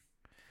 were you?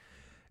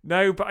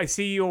 No, but I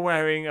see you're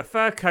wearing a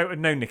fur coat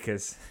and no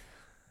knickers.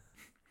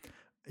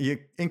 You're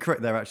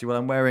incorrect there, actually. Well,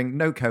 I'm wearing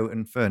no coat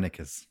and fur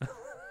knickers.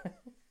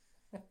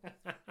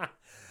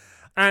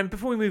 And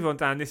before we move on,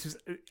 Dan, this was,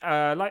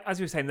 like as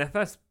you were saying, their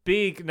first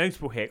big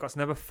notable hit got to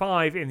number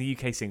 5 in the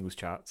UK singles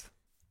charts.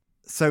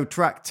 So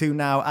track 2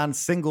 now and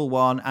single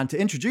 1. And to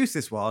introduce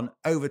this one,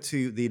 over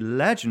to the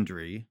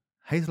legendary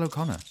Hazel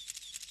O'Connor.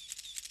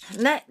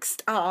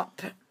 Next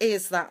up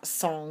is that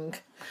song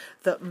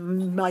that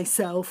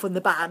myself and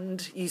the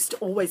band used to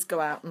always go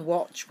out and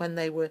watch when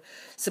they were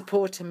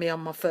supporting me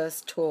on my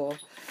first tour.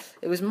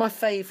 It was my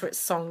favourite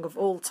song of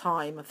all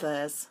time of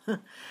theirs,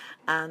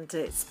 and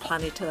it's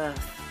Planet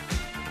Earth.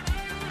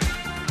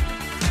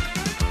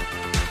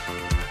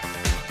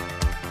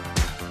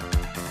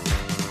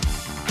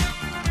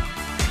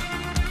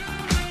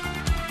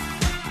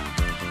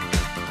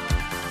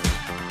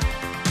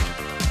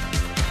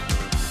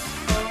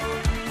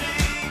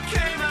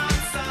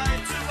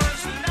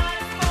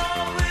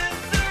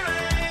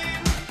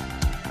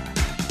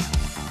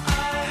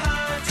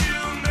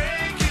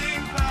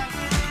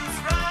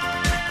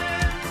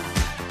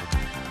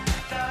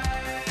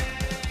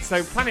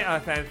 So Planet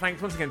Earth, then,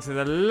 thanks once again to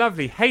the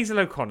lovely Hazel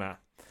O'Connor.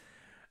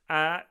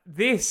 I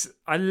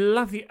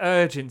love the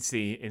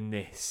urgency in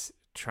this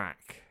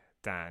track,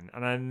 Dan.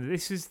 And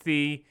this is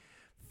the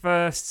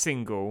first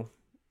single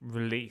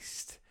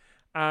released.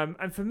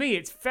 And for me,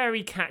 it's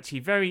very catchy,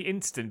 very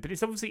instant, but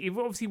it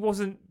obviously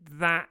wasn't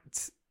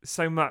that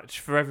so much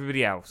for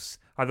everybody else.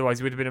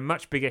 Otherwise, it would have been a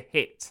much bigger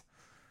hit.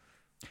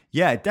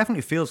 Yeah, it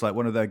definitely feels like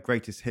one of their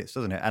greatest hits,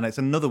 doesn't it? And it's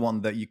another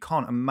one that you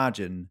can't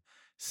imagine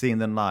seeing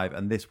them live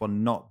and this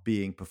one not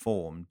being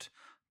performed.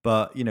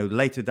 But, you know,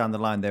 later down the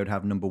line, they would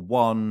have number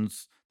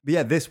 1s. But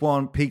yeah, this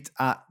one peaked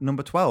at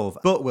number 12.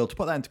 But, Will, to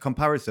put that into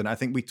comparison, I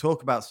think we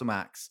talk about some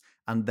acts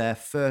and their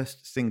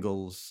first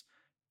singles,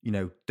 you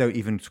know, don't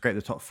even scrape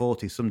the top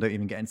 40. Some don't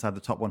even get inside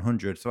the top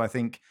 100. So I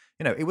think,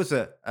 you know, it was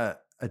a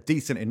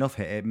decent enough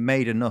hit. It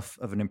made enough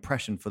of an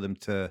impression for them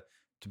to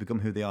become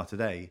who they are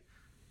today.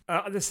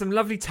 There's some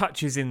lovely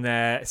touches in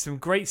there, some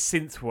great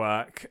synth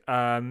work,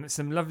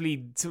 some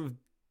lovely sort of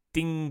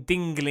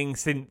dingling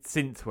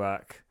synth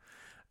work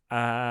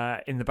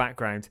in the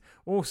background.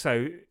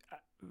 Also,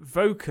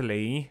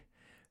 vocally,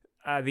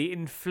 the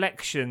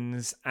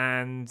inflections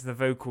and the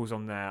vocals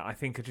on there, I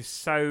think, are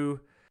just so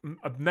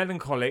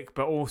melancholic,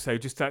 but also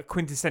just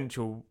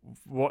quintessential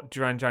what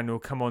Duran Duran will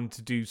come on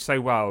to do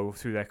so well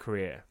through their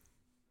career.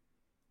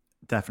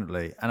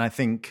 Definitely. And I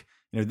think,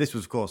 you know, this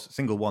was, of course,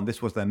 single 1.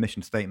 This was their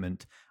mission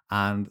statement.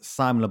 And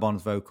Simon Le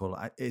Bon's vocal,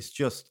 it's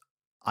just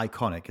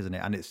iconic, isn't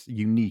it? And it's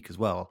unique as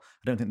well.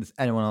 I don't think there's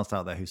anyone else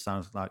out there who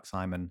sounds like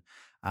Simon.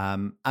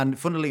 And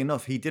funnily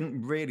enough, he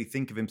didn't really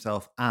think of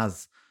himself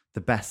as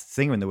the best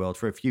singer in the world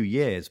for a few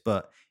years.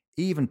 But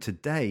even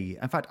today,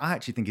 in fact, I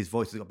actually think his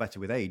voice has got better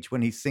with age.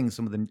 When he sings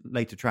some of the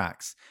later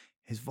tracks,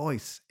 his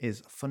voice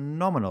is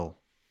phenomenal.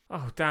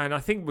 Oh, Dan, I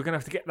think we're going to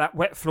have to get that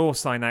wet floor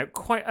sign out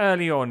quite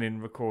early on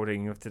in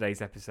recording of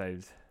today's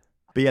episode.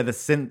 But yeah, the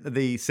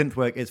synth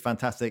work is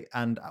fantastic.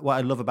 And what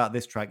I love about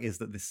this track is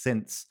that the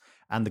synths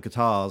and the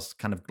guitars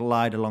kind of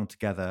glide along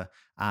together.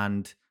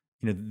 And,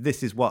 you know,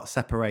 this is what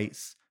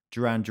separates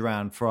Duran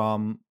Duran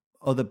from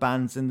other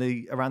bands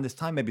around this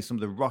time, maybe some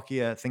of the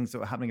rockier things that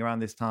were happening around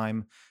this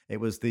time. It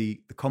was the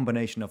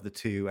combination of the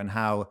two, and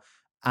how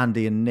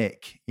Andy and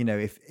Nick, you know,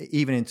 if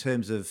even in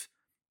terms of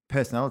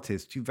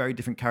personalities, two very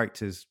different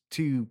characters,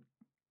 two,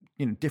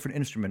 you know, different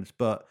instruments,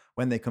 but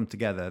when they come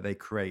together, they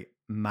create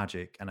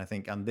magic. And I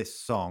think, and this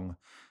song,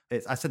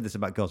 I said this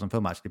about Girls on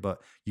Film actually,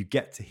 but you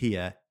get to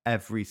hear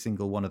every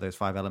single one of those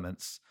 5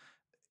 elements,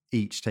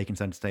 each taking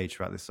center stage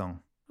throughout this song.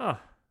 Oh,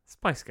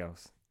 Spice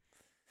Girls.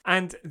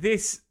 And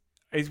this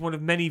is one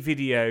of many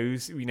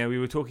videos, you know, we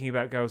were talking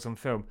about Girls on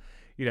Film,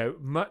 you know,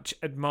 much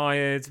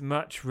admired,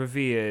 much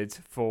revered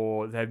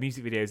for their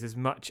music videos as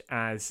much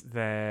as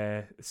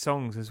their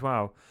songs as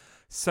well.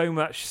 So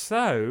much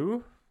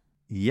so...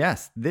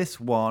 Yes, this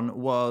one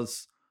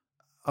was,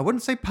 I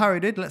wouldn't say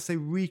parodied, let's say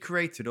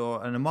recreated,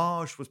 or an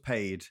homage was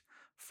paid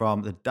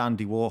from the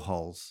Dandy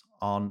Warhols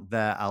on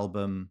their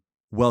album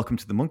Welcome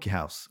to the Monkey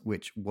House,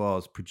 which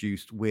was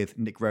produced with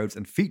Nick Rhodes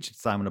and featured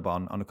Simon Le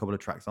Bon on a couple of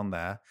tracks on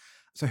there.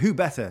 So who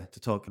better to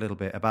talk a little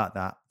bit about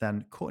that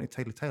than Courtney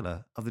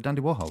Taylor of the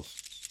Dandy Warhols?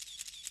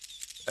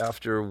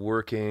 After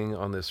working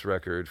on this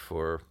record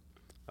for,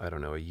 I don't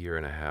know, a year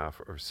and a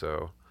half or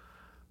so,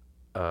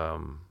 I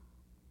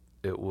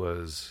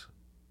was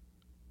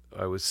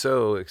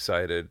so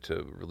excited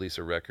to release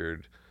a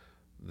record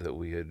that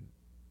we had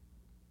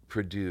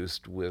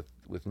produced with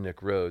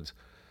Nick Rhodes.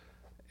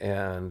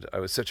 And I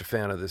was such a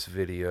fan of this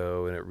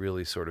video, and it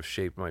really sort of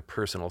shaped my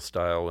personal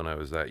style when I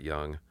was that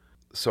young.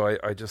 So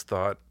I just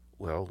thought,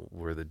 well,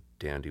 we're the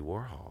Dandy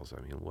Warhols.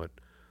 I mean,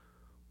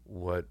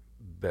 what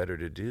better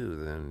to do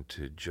than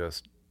to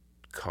just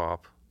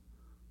cop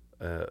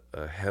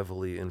a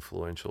heavily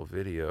influential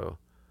video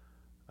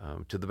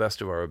to the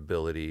best of our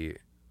ability,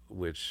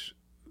 which,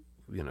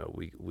 you know,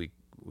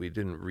 we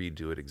didn't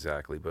redo it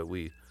exactly, but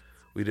we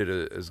did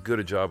as good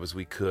a job as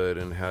we could,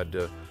 and had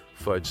to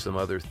fudge some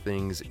other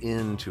things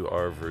into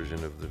our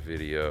version of the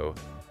video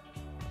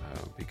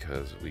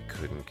because we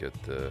couldn't get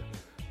the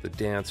the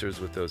dancers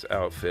with those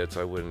outfits,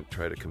 I wouldn't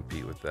try to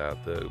compete with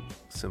that. The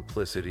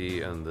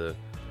simplicity and the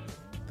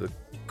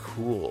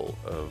cool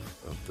of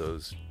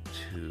those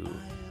two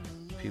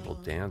people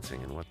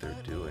dancing and what they're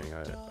doing,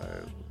 I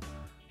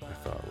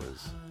thought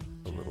was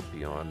a little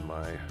beyond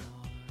my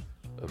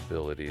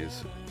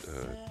abilities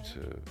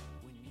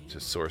to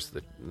source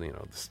the the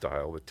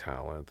style, the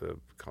talent, the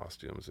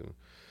costumes, and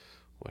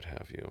what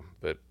have you.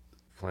 But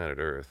Planet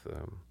Earth,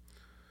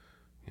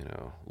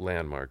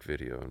 landmark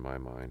video in my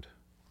mind.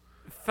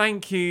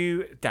 Thank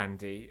you,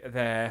 Dandy,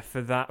 there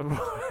for that.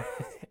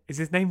 Is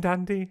his name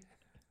Dandy?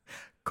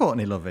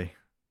 Courtney Lovey.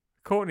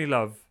 Courtney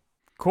Love.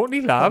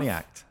 Courtney Love? Courtney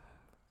Act.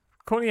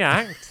 Courtney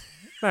Act?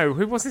 No,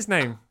 who was his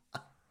name?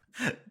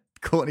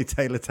 Courtney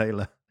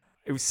Taylor.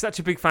 He was such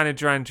a big fan of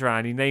Duran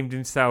Duran, he named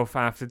himself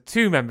after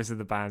two members of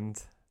the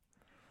band.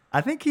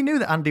 I think he knew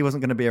that Andy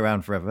wasn't going to be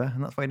around forever,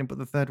 and that's why he didn't put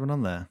the third one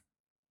on there.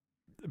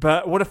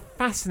 But what a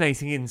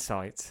fascinating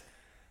insight.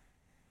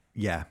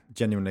 Yeah,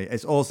 genuinely.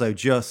 It's also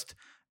just,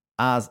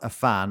 as a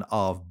fan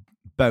of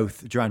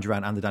both Duran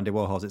Duran and the Dandy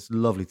Warhols, it's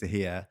lovely to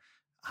hear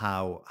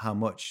how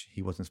much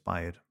he was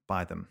inspired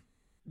by them.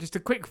 Just a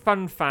quick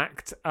fun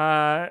fact,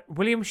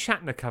 William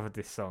Shatner covered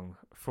this song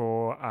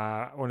for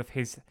one of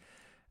his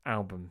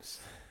albums.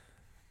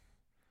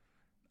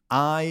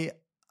 I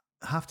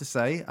have to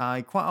say,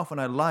 quite often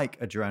I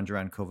like a Duran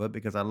Duran cover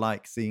because I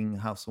like seeing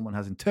how someone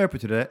has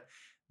interpreted it.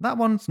 That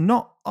one's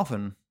not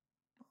often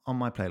on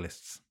my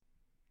playlists.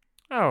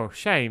 Oh,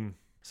 shame.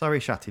 Sorry,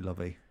 Shatty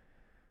Lovey.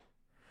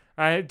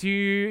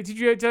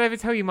 Did I ever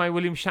tell you my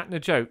William Shatner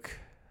joke?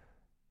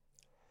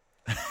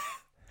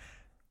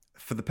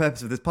 For the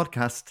purpose of this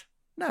podcast,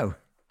 no.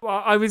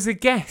 Well, I was a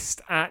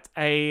guest at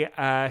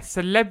a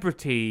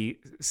celebrity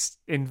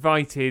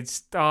invited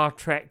Star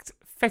Trek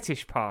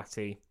fetish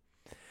party.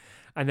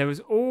 And there was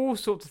all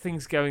sorts of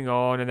things going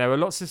on, and there were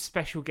lots of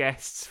special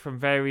guests from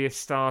various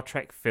Star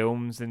Trek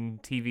films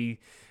and TV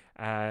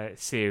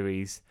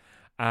series.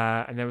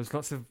 And there was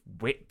lots of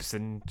whips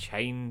and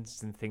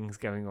chains and things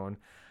going on.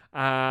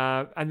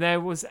 And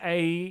there was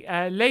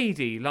a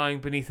lady lying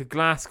beneath a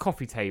glass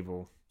coffee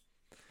table.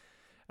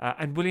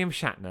 And William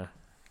Shatner.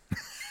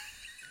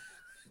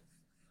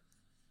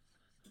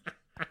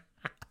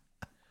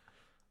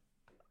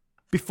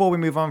 Before we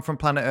move on from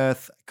Planet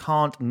Earth,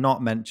 can't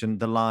not mention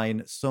the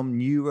line, some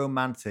new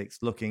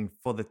romantics looking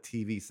for the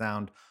TV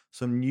sound.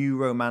 Some new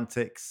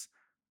romantics,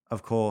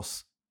 of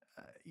course,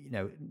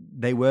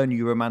 they were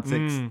new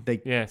romantics. They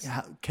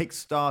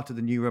kick-started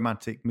the new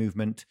romantic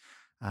movement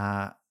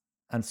and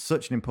played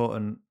such an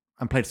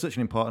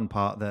important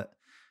part that...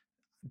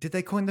 Did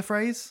they coin the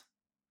phrase?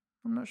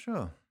 I'm not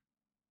sure.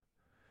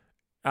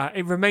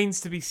 It remains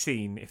to be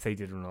seen if they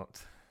did or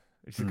not.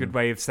 It's a good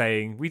way of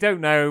saying, we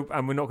don't know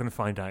and we're not going to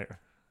find out.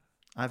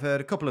 I've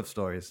heard a couple of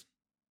stories.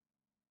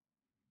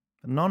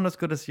 But none as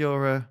good as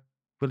your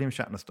William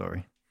Shatner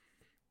story.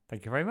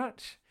 Thank you very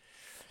much.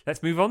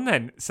 Let's move on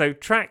then. So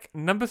track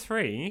number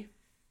 3.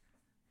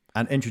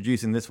 And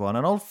introducing this one,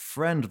 an old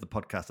friend of the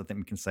podcast, I think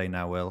we can say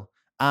now, Will,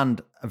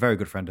 and a very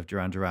good friend of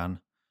Duran Duran,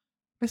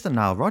 Mr.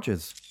 Nile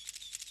Rodgers.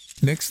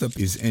 Next up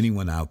is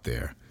Anyone Out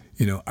There.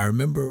 I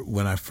remember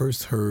when I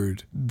first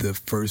heard the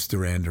first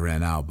Duran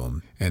Duran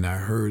album, and I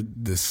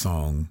heard this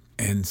song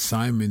and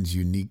Simon's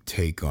unique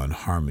take on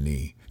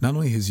harmony. Not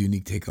only his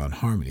unique take on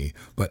harmony,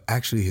 but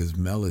actually his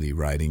melody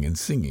writing and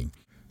singing.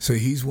 So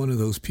he's one of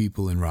those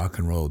people in rock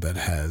and roll that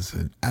has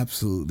an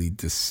absolutely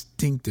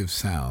distinctive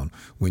sound.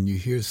 When you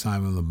hear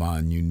Simon Le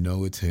Bon, you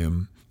know it's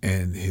him,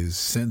 and his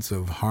sense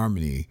of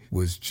harmony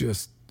was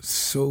just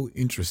so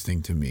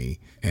interesting to me,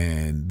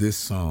 and this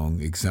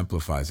song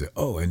exemplifies it.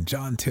 Oh, and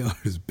John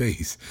Taylor's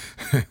bass,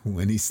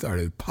 when he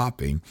started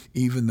popping,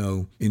 even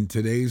though in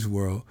today's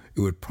world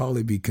it would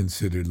probably be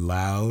considered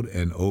loud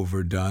and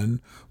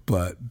overdone,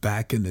 but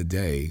back in the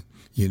day,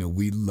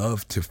 we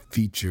love to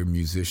feature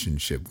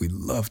musicianship. We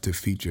love to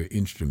feature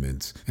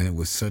instruments. And it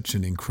was such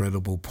an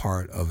incredible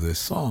part of this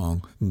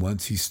song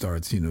once he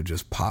starts,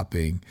 just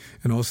popping.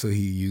 And also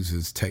he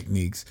uses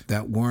techniques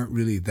that weren't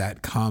really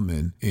that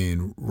common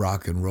in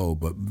rock and roll,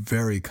 but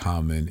very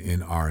common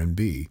in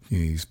R&B.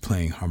 He's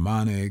playing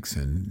harmonics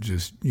and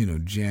just,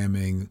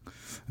 jamming.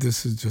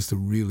 This is just a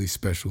really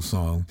special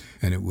song.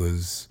 And it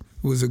was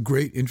a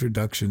great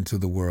introduction to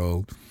the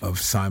world of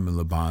Simon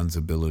Le Bon's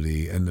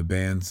ability and the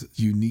band's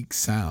unique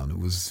sound. It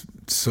was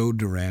so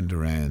Duran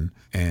Duran,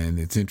 and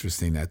it's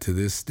interesting that to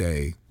this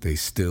day, they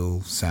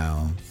still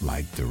sound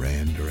like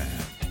Duran Duran.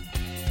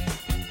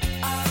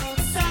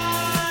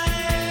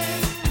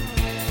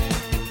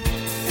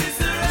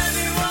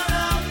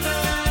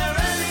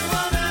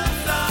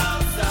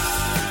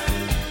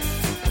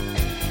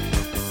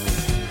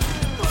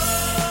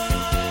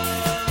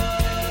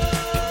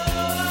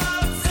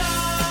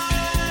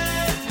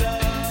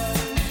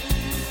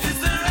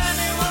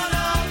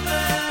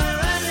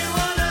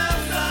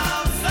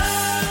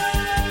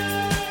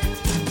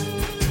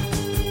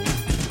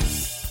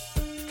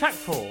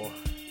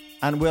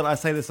 And Will, I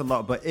say this a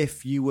lot, but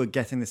if you were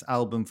getting this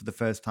album for the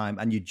first time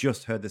and you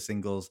just heard the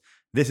singles,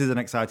 this is an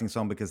exciting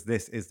song because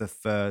this is the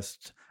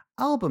first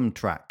album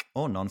track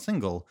or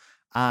non-single.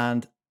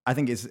 And I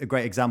think it's a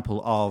great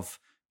example of,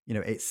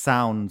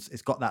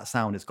 it's got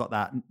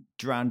that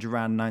Duran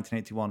Duran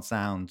 1981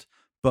 sound,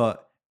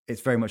 but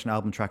it's very much an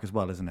album track as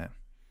well, isn't it?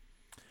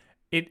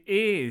 It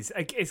is.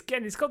 It's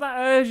got that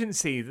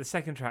urgency the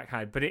second track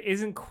had, but it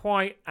isn't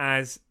quite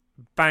as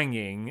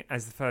banging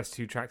as the first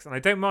two tracks. And I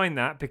don't mind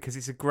that because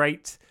it's a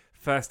great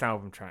first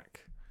album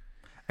track.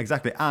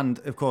 Exactly. And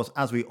of course,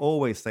 as we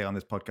always say on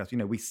this podcast,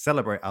 we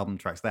celebrate album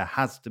tracks. There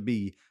has to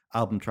be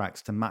album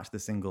tracks to match the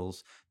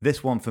singles.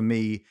 This one for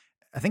me,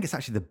 I think it's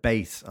actually the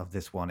bass of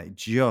this one. It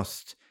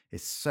just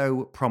is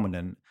so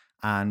prominent.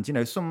 And,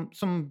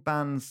 some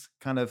bands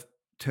kind of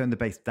turn the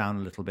bass down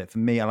a little bit. For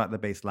me, I like the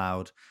bass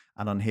loud.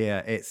 And on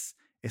here, it's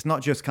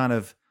not just kind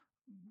of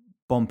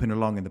bumping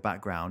along in the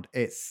background.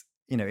 It's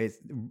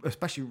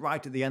especially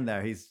right at the end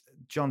there,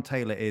 John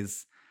Taylor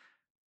is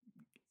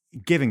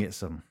giving it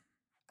some.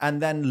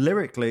 And then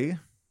lyrically,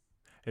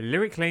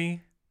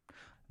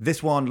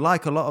 this one,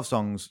 like a lot of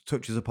songs,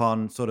 touches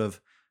upon sort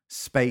of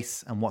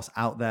space and what's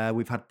out there.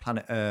 We've had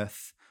Planet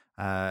Earth.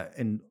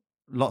 In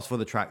lots of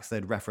other tracks,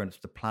 they'd reference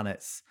the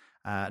planets.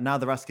 Now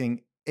they're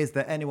asking, is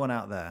there anyone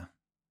out there?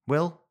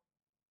 Will? Do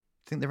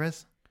you think there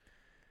is?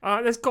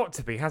 There's got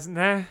to be, hasn't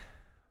there?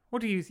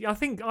 What do you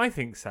think? I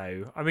think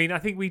so. I mean, I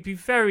think we'd be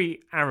very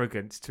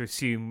arrogant to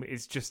assume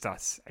it's just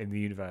us in the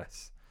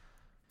universe.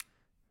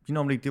 You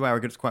normally do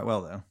arrogance quite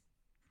well, though.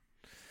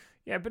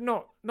 Yeah, but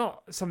not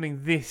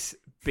something this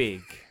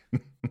big.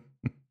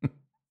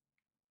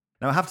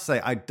 Now, I have to say,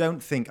 I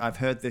don't think I've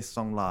heard this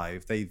song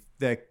live.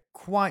 They're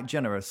quite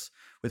generous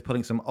with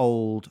putting some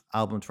old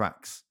album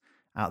tracks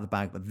out of the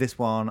bag, but this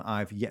one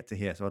I've yet to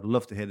hear, so I'd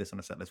love to hear this on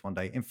a set list one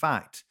day. In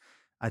fact,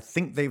 I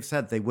think they've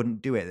said they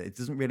wouldn't do it. It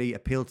doesn't really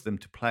appeal to them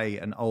to play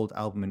an old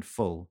album in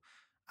full,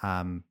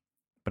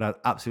 but I'd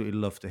absolutely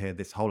love to hear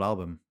this whole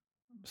album,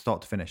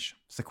 start to finish,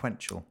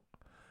 sequential.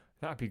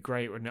 That'd be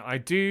great, wouldn't it? I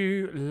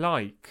do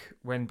like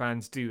when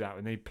bands do that,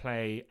 when they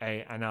play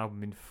an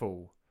album in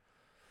full.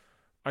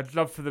 I'd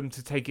love for them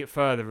to take it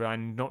further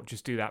and not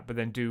just do that, but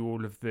then do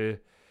all of the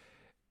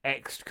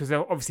extra, because they're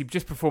obviously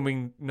just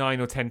performing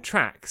 9 or 10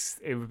 tracks,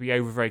 it would be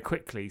over very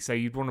quickly. So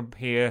you'd want to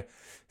hear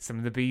some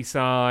of the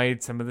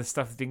B-sides, some of the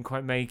stuff that didn't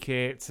quite make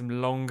it,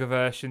 some longer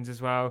versions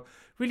as well.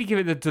 Really give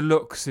it the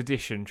deluxe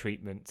edition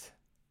treatment.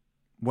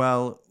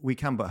 Well, we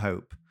can but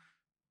hope.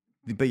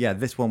 But yeah,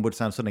 this one would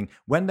sound something.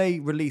 When they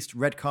released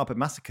Red Carpet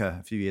Massacre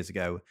a few years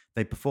ago,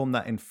 they performed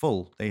that in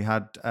full. They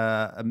had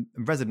a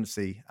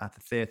residency at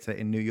the theatre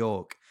in New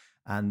York.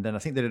 And then I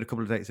think they did a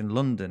couple of dates in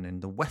London,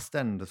 in the West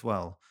End as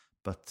well.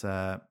 But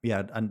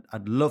yeah, and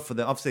I'd love for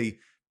them. Obviously,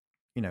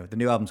 the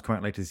new album's coming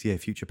out later this year,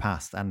 Future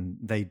Past, and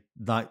they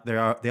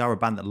are a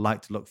band that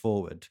like to look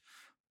forward.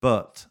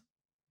 But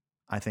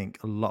I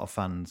think a lot of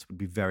fans would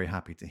be very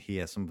happy to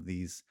hear some of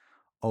these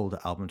older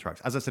album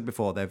tracks. As I said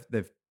before,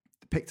 they've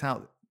picked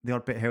out the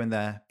odd bit here and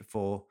there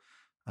before,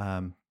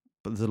 but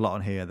there's a lot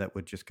on here that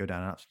would just go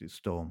down an absolute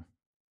storm.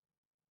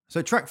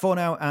 So track 4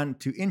 now, and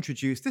to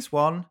introduce this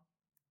one,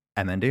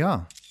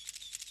 MNDR.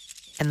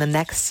 And the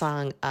next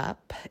song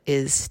up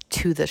is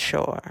To the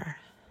Shore.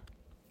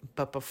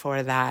 But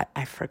before that,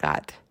 I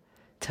forgot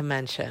to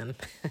mention,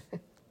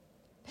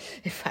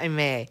 if I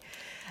may,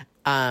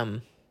 I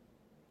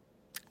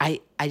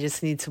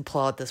just need to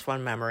pull out this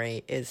one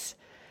memory, is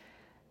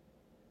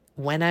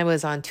when I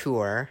was on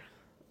tour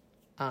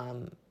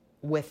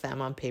with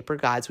them on Paper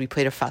Gods, we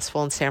played a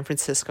festival in San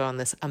Francisco on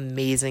this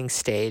amazing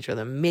stage, with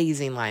an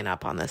amazing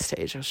lineup on this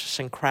stage. It was just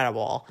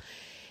incredible.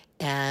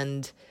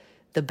 And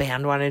the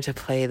band wanted to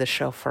play The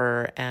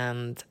Chauffeur,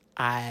 and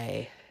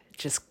I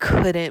just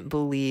couldn't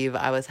believe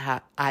I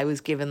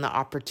was given the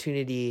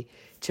opportunity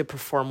to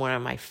perform one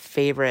of my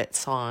favorite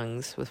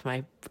songs with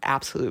my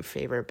absolute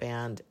favorite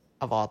band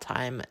of all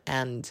time.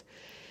 And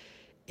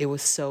it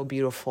was so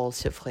beautiful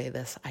to play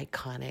this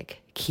iconic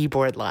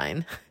keyboard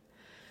line.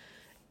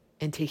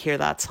 And to hear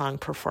that song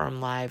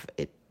performed live,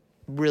 it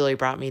really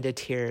brought me to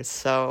tears.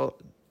 So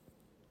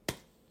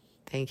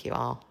thank you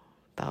all.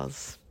 That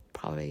was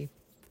probably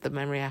the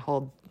memory I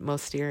hold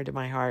most dear to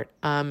my heart.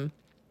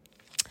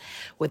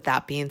 With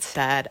that being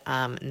said,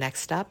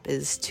 next up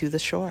is To the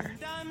Shore.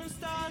 Diamond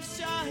stars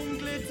shine,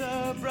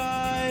 glitter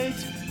bright,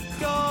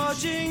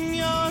 gorging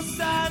your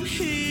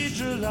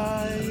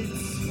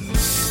Sanhedrilites.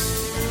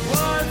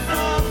 Words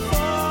are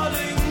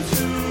falling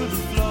to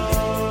the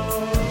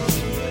floor,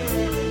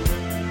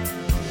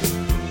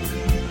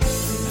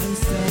 and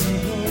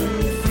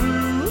stumble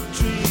through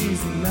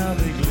trees, and now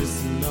they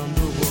glisten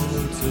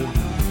underwater.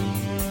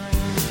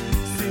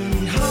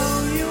 Sing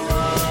how you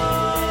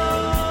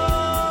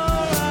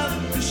are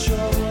at the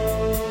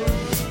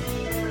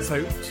shore.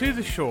 So, To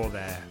the Shore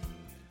there.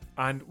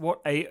 And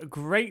what a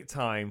great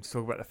time to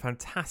talk about the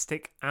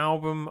fantastic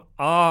album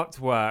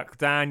artwork.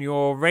 Dan,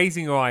 you're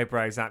raising your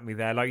eyebrows at me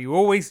there, like you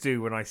always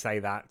do when I say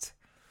that.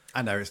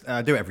 I know.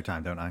 I do it every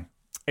time, don't I?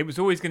 It was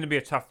always going to be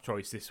a tough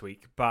choice this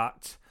week,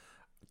 but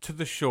To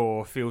the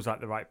Shore feels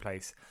like the right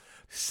place.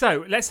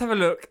 So let's have a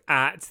look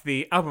at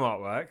the album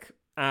artwork.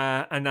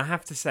 And I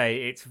have to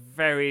say, it's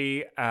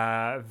very,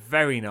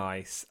 very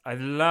nice. I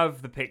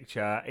love the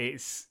picture.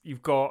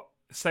 You've got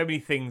so many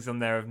things on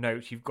there of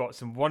note. You've got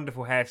some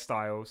wonderful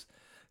hairstyles,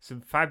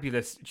 some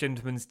fabulous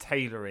gentleman's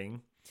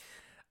tailoring,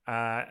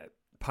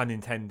 pun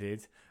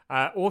intended.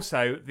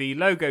 Also, the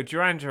logo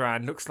Duran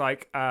Duran looks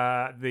like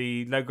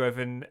the logo of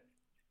an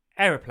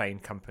aeroplane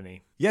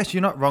company. Yes,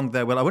 you're not wrong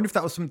there, Will. I wonder if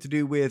that was something to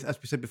do with, as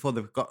we said before,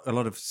 they've got a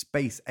lot of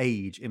space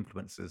age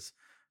influences.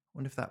 I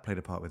wonder if that played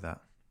a part with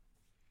that.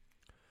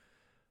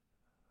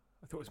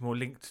 I thought it was more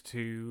linked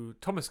to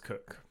Thomas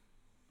Cook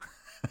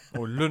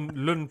or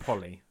Lun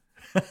Polly.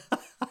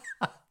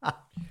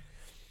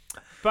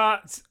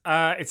 But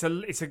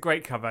it's a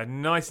great cover,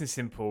 nice and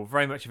simple,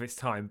 very much of its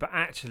time. But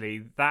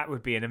actually, that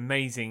would be an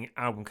amazing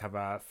album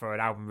cover for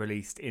an album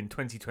released in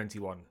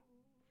 2021.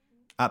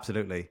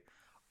 Absolutely.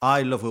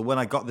 I love it. When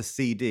I got the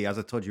CD, as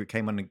I told you, it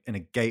came in a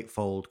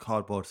gatefold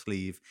cardboard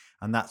sleeve,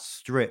 and that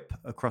strip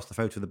across the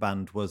photo of the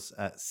band was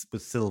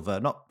silver,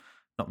 not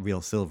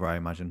real silver, I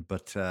imagine,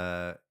 but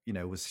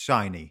was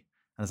shiny.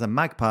 And as a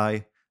magpie,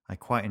 I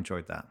quite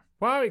enjoyed that.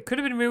 Well, it could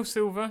have been real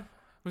silver.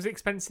 Was it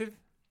expensive?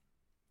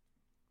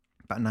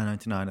 About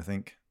 $9.99, I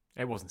think.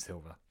 It wasn't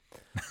silver.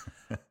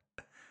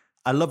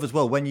 I love as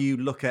well when you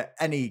look at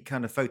any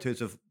kind of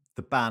photos of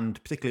the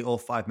band, particularly all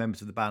 5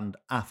 members of the band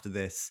after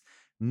this.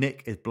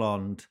 Nick is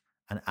blonde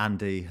and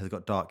Andy has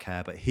got dark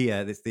hair, but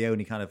here it's the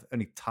only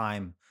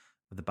time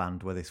of the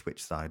band where they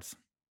switch sides.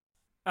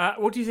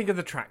 What do you think of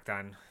the track,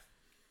 Dan?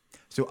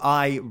 So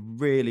I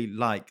really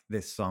like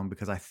this song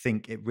because I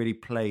think it really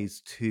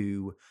plays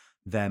to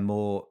their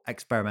more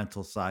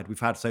experimental side. We've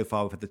had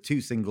the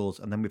 2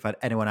 singles, and then we've had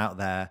Anyone Out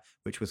There,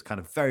 which was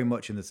kind of very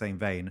much in the same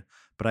vein.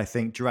 But I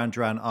think Duran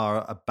Duran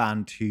are a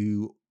band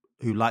who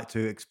like to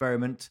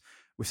experiment.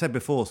 We said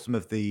before some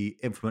of the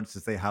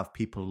influences they have,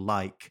 people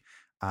like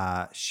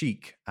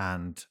Chic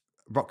and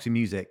Roxy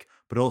Music,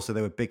 but also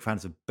they were big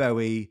fans of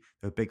Bowie,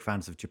 they were big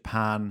fans of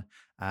Japan,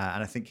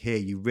 and I think here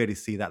you really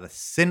see that the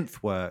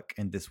synth work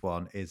in this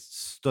one is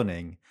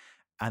stunning,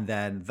 and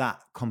then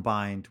that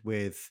combined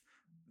with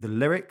the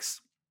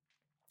lyrics,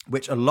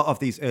 which a lot of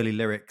these early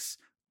lyrics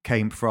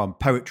came from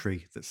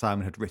poetry that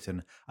Simon had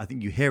written. I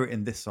think you hear it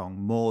in this song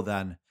more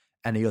than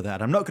any other,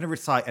 and I'm not going to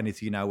recite any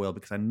to you now, Will,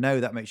 because I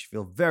know that makes you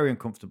feel very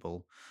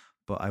uncomfortable.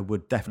 But I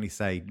would definitely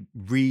say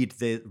read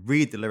the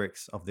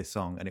lyrics of this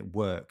song, and it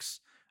works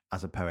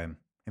as a poem.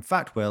 In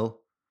fact, Will,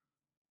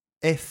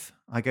 if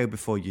I go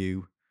before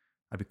you,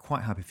 I'd be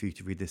quite happy for you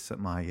to read this at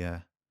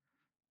my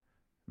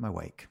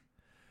wake.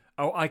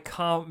 Oh, I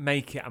can't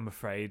make it, I'm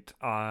afraid.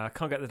 I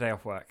can't get the day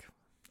off work.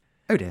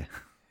 Oh dear.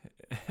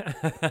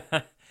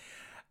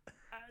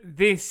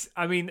 It's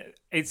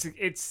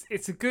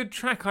a good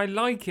track. I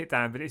like it,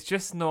 Dan, but it's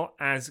just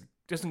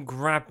doesn't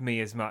grab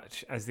me as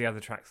much as the other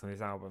tracks on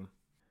this album.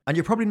 And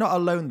you're probably not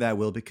alone there,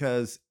 Will,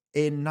 because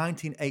in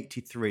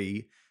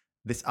 1983,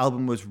 this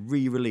album was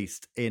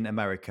re-released in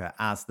America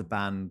as the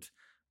band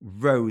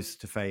rose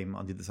to fame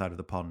on the other side of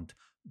the pond.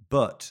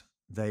 But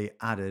they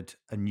added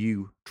a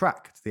new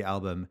track to the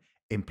album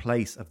in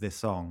place of this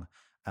song.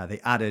 They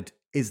added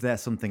Is There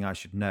Something I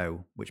Should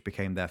Know, which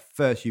became their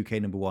first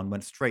UK number 1,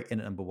 went straight in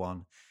at number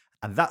 1.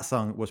 And that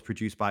song was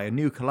produced by a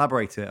new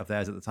collaborator of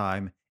theirs at the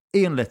time,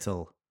 Ian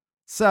Little.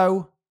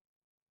 So,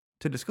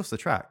 to discuss the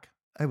track,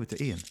 over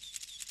to Ian.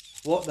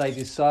 What they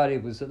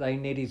decided was that they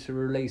needed to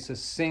release a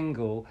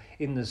single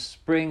in the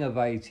spring of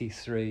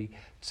 '83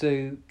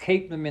 to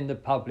keep them in the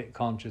public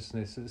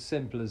consciousness, as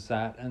simple as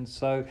that. And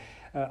so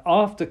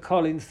after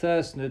Colin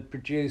Thurston had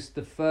produced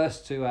the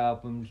first 2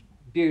 albums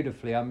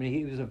beautifully, I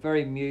mean, it was a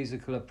very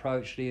musical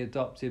approach that he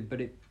adopted,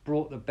 but it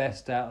brought the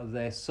best out of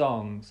their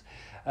songs.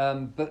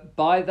 But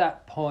by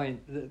that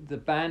point, the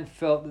band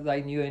felt that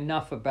they knew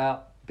enough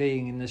about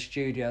being in the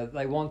studio.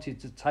 They wanted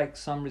to take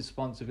some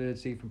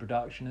responsibility for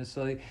production, and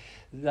so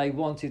they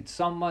wanted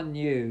someone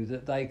new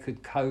that they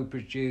could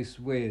co-produce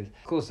with.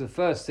 Of course, the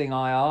first thing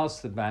I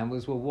asked the band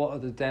was, well, what are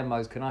the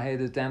demos? Can I hear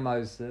the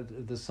demos,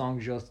 the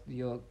songs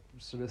you're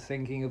sort of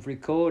thinking of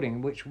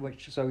recording, which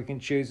so we can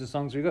choose the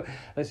songs we got?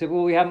 They said,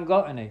 well, we haven't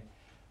got any.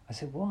 I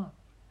said, what?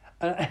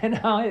 And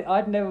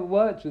I'd never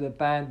worked with a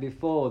band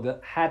before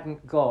that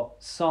hadn't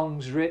got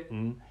songs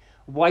written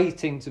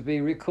waiting to be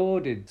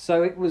recorded.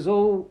 So it was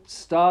all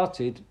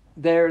started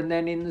there and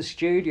then in the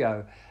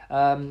studio.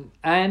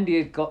 Andy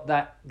had got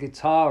that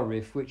guitar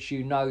riff, which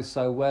you know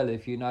so well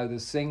if you know the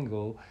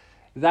single.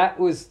 That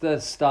was the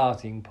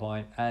starting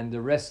point, and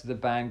the rest of the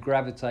band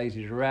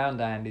gravitated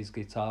around Andy's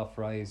guitar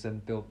phrase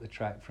and built the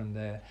track from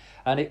there.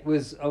 And it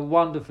was a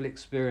wonderful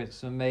experience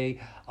for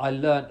me. I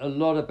learnt a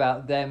lot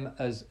about them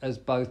as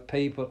both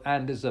people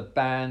and as a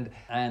band,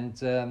 and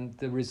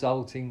the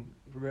resulting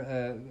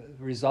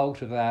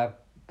result of our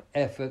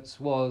efforts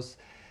was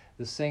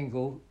the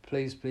single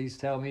Please Please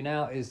Tell Me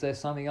Now, Is There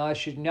Something I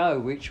Should Know,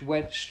 which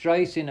went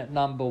straight in at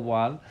number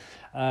 1,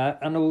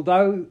 and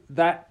although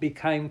that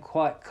became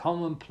quite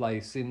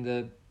commonplace in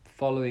the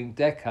following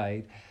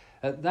decade,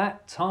 at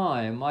that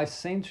time I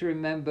seem to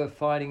remember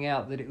finding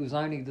out that it was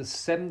only the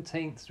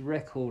 17th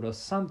record or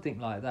something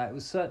like that, it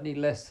was certainly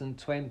less than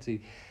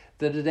 20,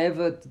 that had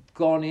ever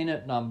gone in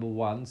at number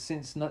one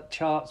since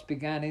charts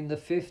began in the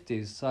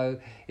 50s. So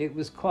it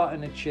was quite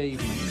an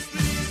achievement.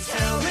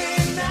 Tell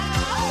me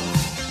now,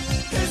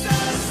 is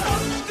there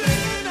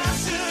something I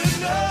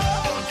should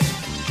know?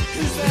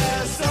 Is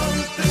there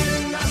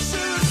something I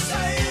should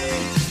say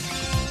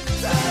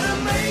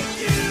that'll make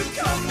you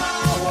come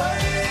my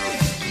way?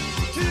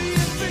 Do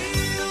you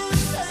feel the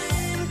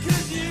same?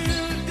 'Cause you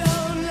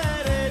don't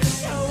let it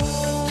show.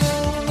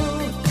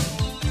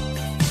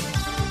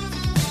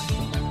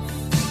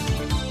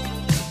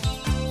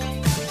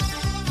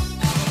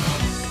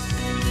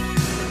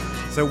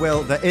 So,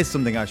 Will, there is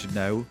something I should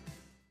know.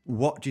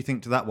 What do you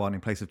think to that one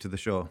in place of To the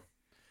Shore?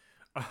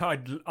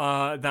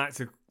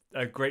 That's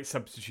a great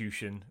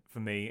substitution for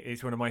me.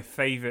 It's one of my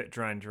favourite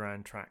Duran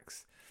Duran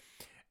tracks.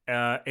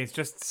 It's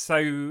just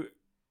so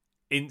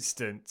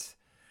instant,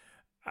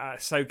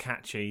 so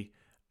catchy,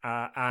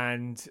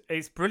 and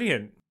it's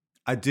brilliant.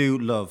 I do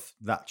love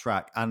that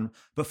track,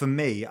 but for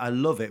me, I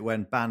love it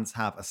when bands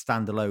have a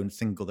standalone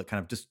single that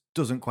kind of just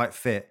doesn't quite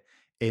fit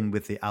in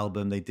with the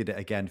album. They did it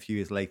again a few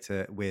years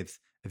later with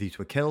A View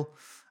to a Kill.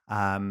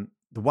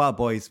 The Wild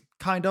Boys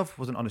kind of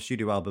wasn't on a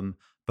studio album,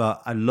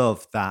 but I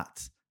love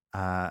that.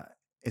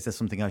 Is there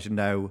something I should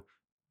know?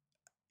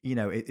 You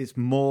know, it's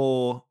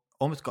more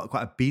almost got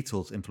quite a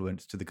Beatles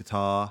influence to the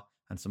guitar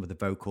and some of the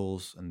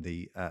vocals and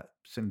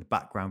some of the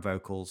background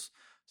vocals.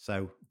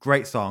 So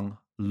great song,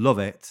 love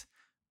it.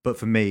 But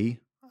for me,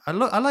 I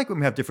like when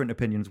we have different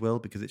opinions, Will,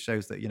 because it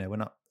shows that, you know, we're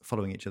not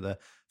following each other.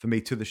 For me,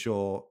 To the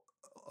Shore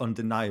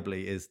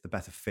undeniably is the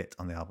better fit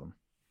on the album.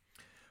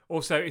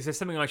 Also, is there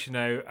something I should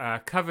know?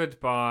 Covered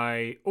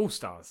by All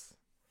Stars.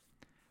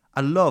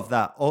 I love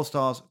that. All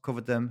Stars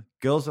covered them.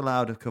 Girls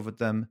Aloud have covered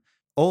them.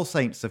 All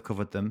Saints have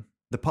covered them.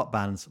 The pop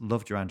bands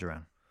love Duran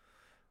Duran.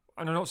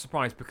 And I'm not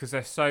surprised because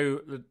they're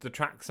so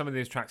some of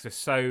these tracks are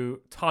so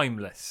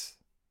timeless.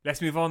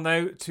 Let's move on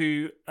though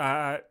to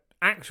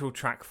actual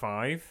track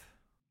 5.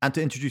 And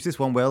to introduce this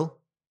one, Will,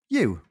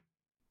 you.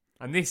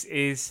 And this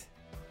is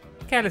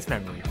Careless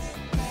Memories.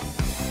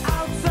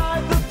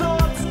 Outside the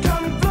thoughts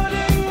come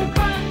flooding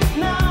back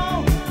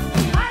now.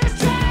 I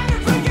just try to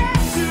forget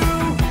you.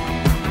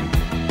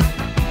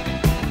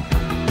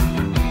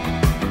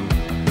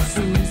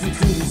 So easy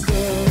to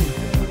disturb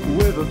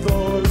with a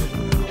thought,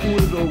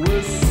 with a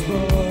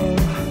whisper.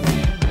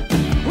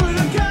 With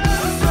a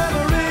careless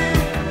memory.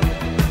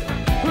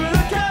 With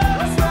a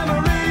careless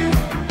memory.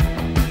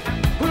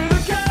 With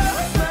a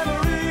careless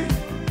memory.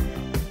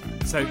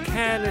 So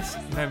Careless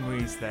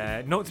Memories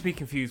there, not to be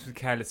confused with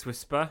Careless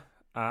Whisper,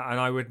 and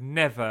I would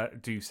never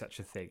do such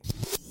a thing.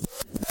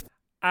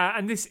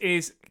 And this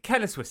is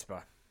Careless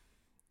Whisper,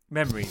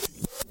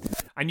 Memories.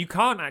 And you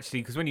can't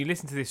actually, because when you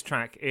listen to this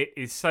track, it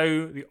is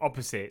so the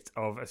opposite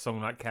of a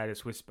song like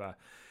Careless Whisper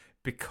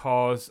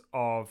because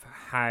of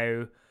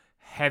how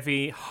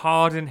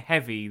hard and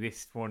heavy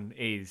this one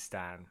is,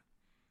 Dan.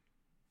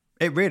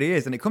 It really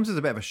is, and it comes as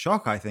a bit of a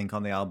shock, I think,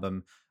 on the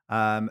album.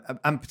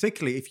 And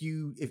particularly if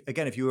you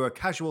were a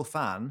casual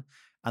fan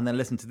and then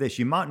listen to this,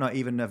 you might not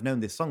even have known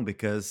this song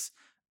because,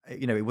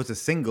 you know, it was a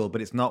single,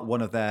 but it's not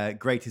one of their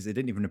greatest. It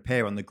didn't even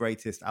appear on the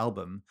greatest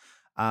album.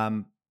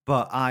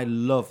 But I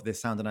love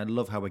this sound, and I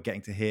love how we're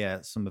getting to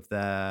hear some of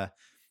their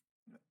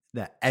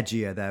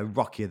edgier, their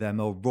rockier, their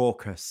more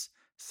raucous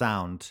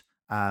sound.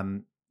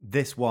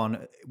 This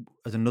one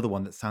is another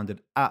one that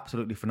sounded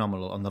absolutely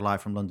phenomenal on the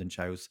Live from London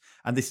shows.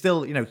 And they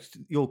still, you know,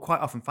 you'll quite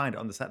often find it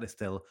on the setlist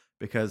still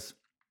because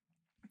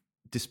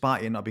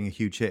despite it not being a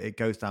huge hit, it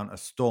goes down a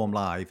storm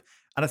live.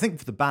 And I think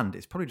for the band,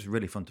 it's probably just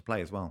really fun to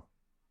play as well.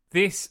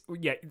 This,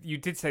 yeah, you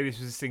did say this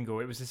was a single.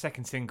 It was the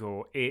second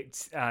single.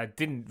 It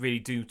didn't really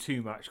do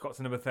too much. Got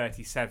to number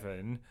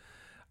 37.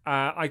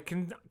 I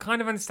can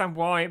kind of understand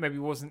why it maybe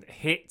wasn't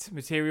hit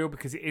material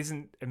because it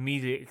isn't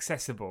immediately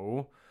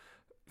accessible.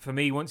 For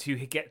me, once you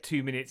get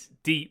 2 minutes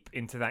deep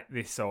into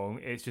this song,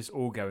 it's just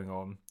all going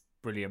on.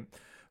 Brilliant.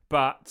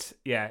 But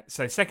yeah,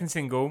 so second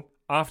single,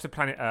 After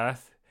Planet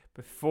Earth,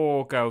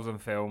 before Girls on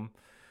Film,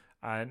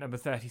 number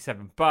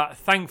 37. But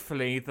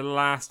thankfully, the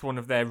last one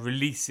of their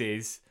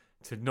releases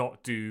to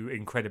not do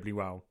incredibly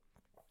well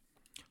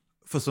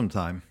for some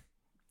time.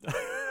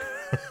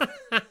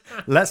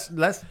 Let's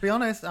be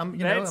honest. I'm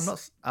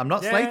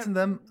not slating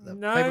them.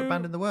 Favorite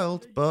band in the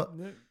world, but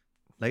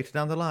later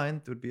down the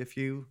line there would be a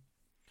few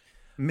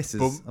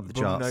misses of the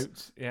charts.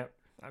 Notes. Yeah,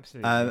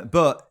 absolutely.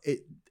 But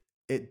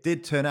it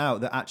did turn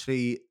out that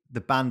actually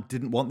the band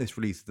didn't want this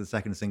release as the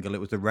second single. It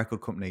was the record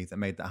company that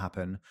made that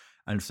happen.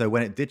 And so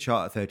when it did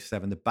chart at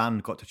 37, the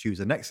band got to choose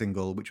the next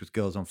single, which was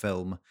Girls on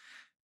Film.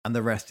 And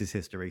the rest is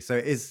history. So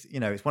it is, you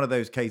know, it's one of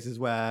those cases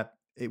where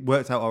it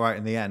worked out all right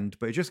in the end,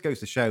 but it just goes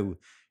to show,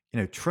 you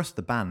know, trust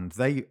the band.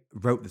 They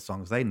wrote the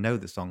songs. They know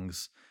the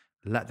songs.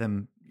 Let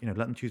them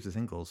choose the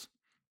singles.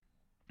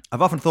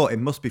 I've often thought it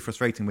must be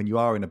frustrating when you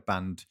are in a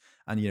band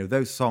and, you know,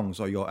 those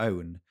songs are your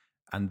own.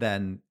 And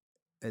then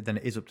it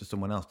is up to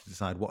someone else to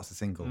decide what's the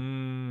single.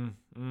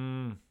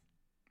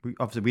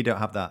 We don't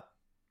have that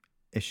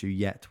issue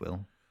yet,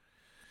 Will.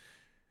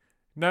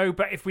 No,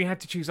 but if we had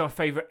to choose our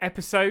favourite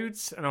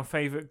episodes and our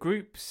favourite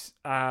groups,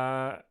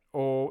 the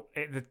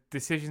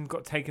decision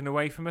got taken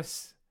away from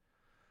us,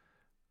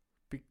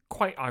 be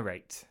quite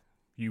irate.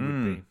 You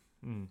would be.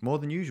 More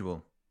than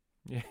usual.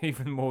 Yeah,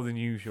 even more than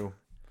usual.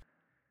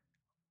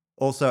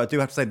 Also, I do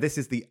have to say, this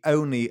is the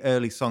only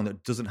early song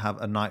that doesn't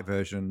have a night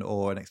version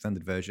or an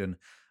extended version.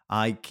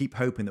 I keep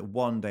hoping that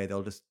one day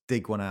they'll just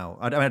dig one out.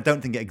 I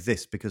don't think it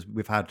exists because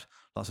we've had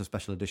lots of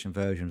special edition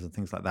versions and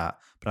things like that.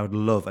 But I would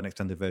love an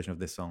extended version of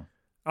this song.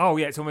 Oh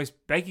yeah, it's almost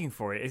begging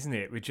for it, isn't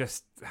it? With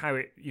just how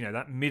it,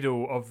 that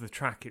middle of the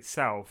track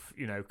itself,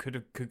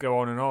 could go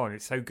on and on.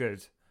 It's so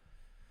good.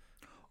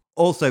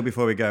 Also,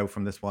 before we go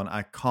from this one,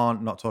 I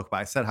can't not talk about.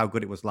 I said how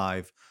good it was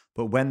live,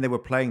 but when they were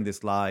playing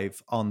this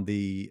live on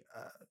the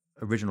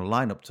original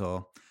lineup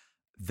tour,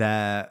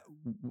 there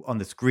on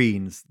the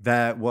screens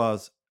there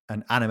was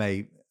an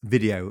anime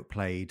video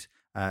played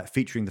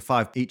featuring the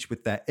 5 each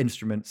with their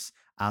instruments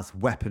as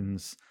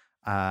weapons.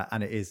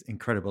 And it is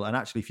incredible. And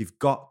actually, if you've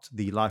got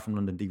the Live from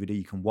London DVD,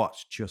 you can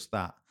watch just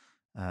that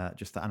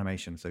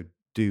animation. So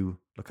do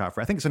look out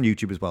for it. I think it's on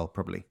YouTube as well,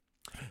 probably.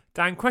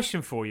 Dan,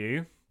 question for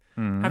you.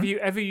 Have you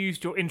ever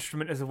used your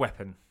instrument as a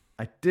weapon?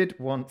 I did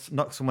once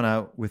knock someone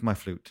out with my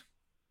flute.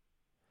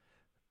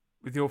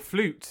 With your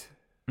flute?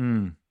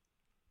 A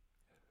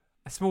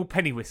small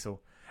penny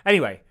whistle.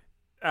 Anyway,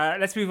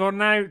 let's move on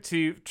now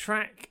to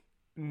track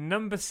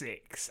number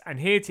 6. And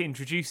here to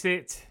introduce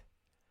it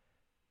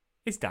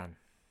is Dan.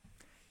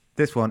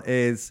 This one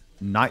is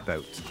Night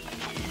Boat.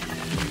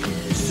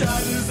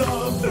 Shadows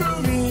all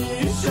through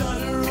me,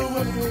 shudder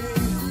away.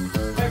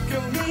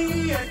 Echo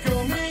me,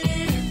 echo me.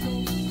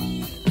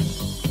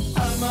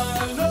 Am I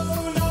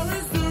alone or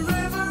is the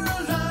river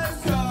alive?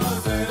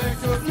 'Cause it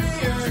echoes me,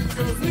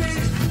 echoes me,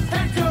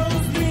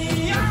 echoes me.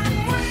 I'm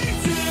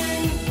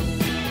waiting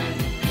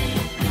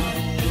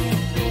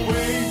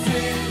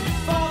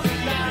for the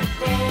night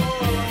boat.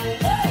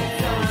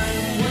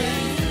 I'm waiting for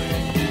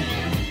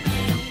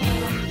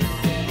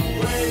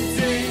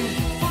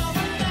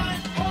the night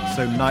boat.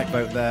 So Night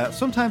Boat there,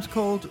 sometimes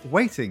called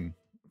Waiting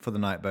for the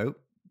Night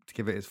Boat, to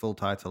give it its full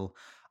title.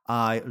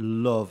 I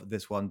love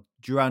this one.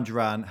 Duran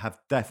Duran have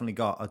definitely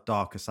got a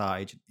darker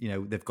side.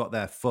 They've got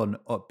their fun,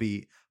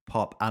 upbeat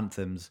pop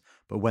anthems,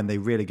 but when they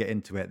really get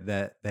into it,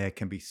 they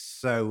can be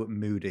so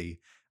moody,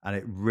 and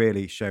it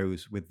really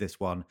shows with this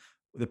one.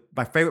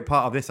 My favorite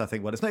part of this, I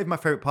think, well, it's not even my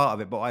favorite part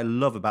of it, but what I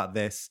love about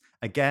this,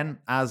 again,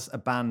 as a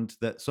band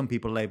that some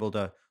people labeled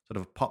a sort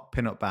of pop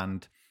pin-up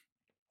band,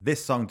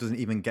 this song doesn't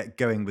even get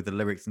going with the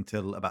lyrics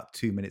until about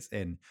 2 minutes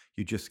in.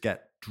 You just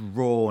get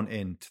drawn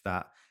into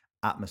that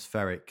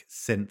atmospheric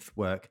synth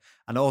work.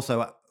 And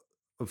also,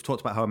 we've talked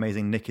about how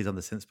amazing Nick is on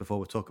the synths before.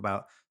 We've talked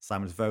about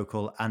Simon's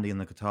vocal, Andy on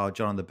the guitar,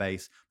 John on the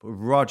bass, but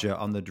Roger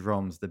on the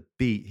drums, the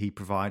beat he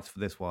provides for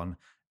this one,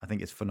 I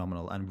think is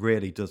phenomenal and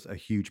really does a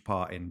huge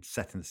part in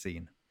setting the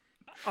scene.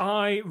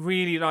 I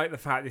really like the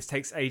fact this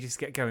takes ages to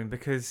get going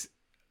because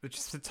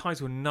just the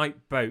title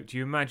Night Boat. Do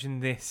you imagine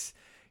this?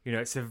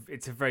 It's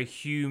a very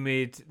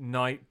humid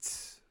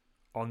night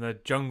on the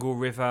jungle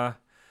river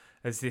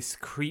as this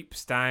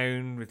creeps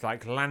down with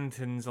like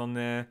lanterns on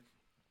there,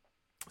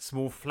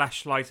 small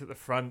flashlight at the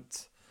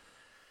front.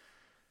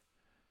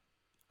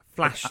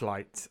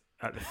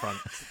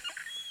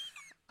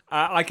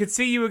 I could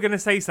see you were going to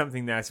say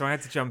something there, so I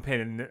had to jump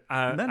in.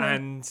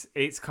 And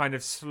it's kind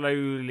of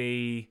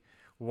slowly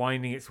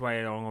winding its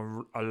way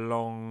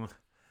along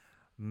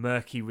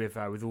murky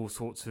river with all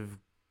sorts of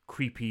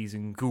creepies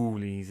and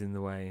ghoulies in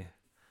the way.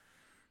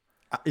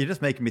 You're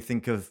just making me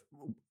think of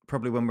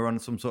probably when we're on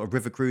some sort of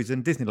river cruise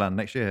in Disneyland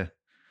next year.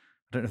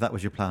 I don't know if that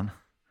was your plan.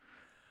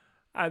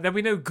 There'll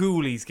be no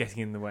ghoulies getting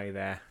in the way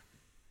there.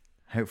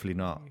 Hopefully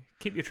not.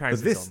 Keep your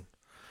trousers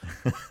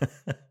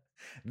on.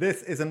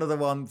 This is another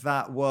one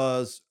that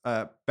was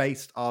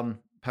based on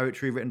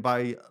poetry written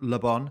by Le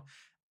Bon,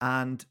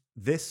 and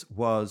this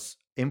was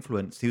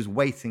influenced. He was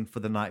waiting for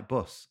the night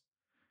bus,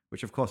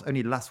 which, of course,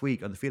 only last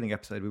week on the Feeling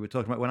episode, we were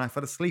talking about when I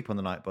fell asleep on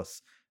the night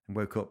bus and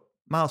woke up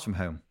miles from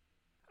home.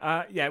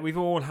 Yeah, we've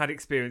all had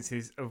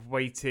experiences of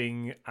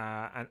waiting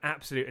an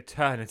absolute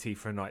eternity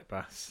for a night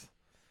bus.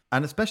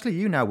 And especially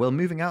you now, Will,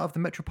 moving out of the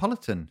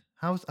Metropolitan.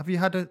 Have you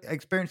had an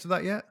experience of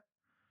that yet?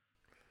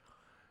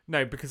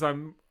 No, because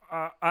I'm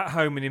at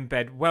home and in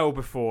bed well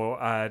before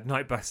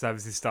night bus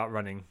services start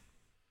running.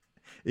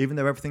 Even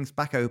though everything's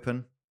back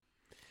open?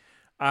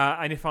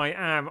 And if I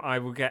am, I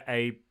will get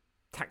a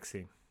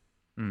taxi.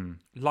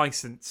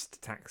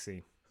 Licensed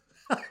taxi.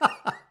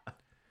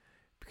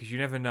 Because you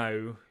never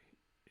know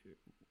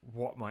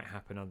what might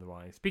happen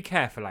otherwise. Be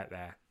careful out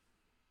there,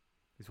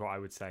 is what I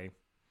would say.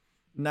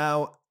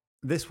 Now,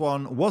 this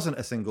one wasn't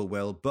a single,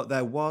 Will, but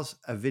there was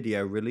a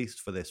video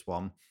released for this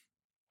one.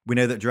 We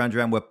know that Duran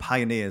Duran were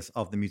pioneers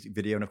of the music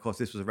video, and of course,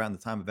 this was around the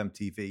time of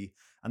MTV,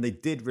 and they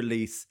did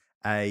release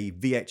a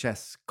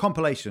VHS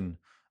compilation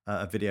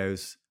of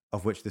videos,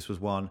 of which this was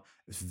one.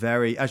 It's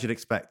very, as you'd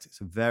expect, it's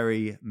a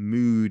very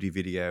moody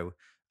video,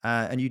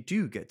 and you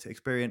do get to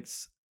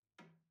experience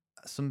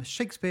some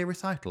Shakespeare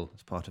recital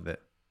as part of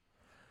it.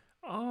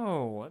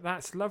 Oh,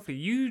 that's lovely.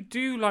 You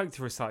do like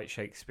to recite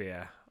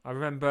Shakespeare. I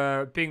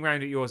remember being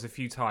round at yours a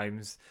few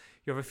times.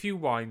 You have a few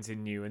wines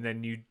in you, and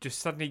then you just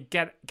suddenly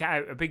get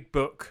out a big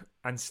book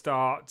and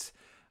start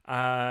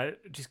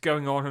just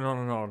going on and on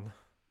and on.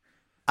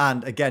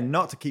 And again,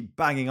 not to keep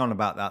banging on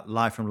about that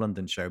Live from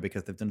London show,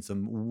 because they've done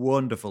some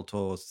wonderful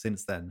tours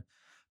since then.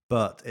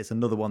 But it's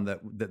another one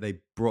that they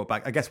brought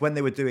back. I guess when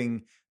they were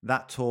doing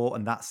that tour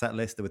and that set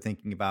list, they were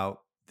thinking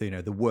about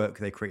the work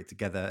they created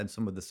together and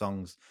some of the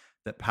songs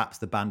that perhaps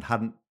the band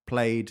hadn't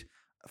played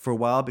for a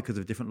while because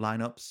of different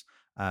lineups.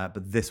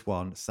 But this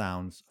one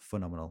sounds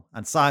phenomenal.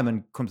 And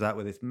Simon comes out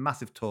with this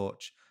massive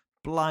torch,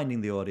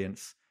 blinding the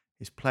audience.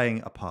 He's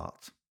playing a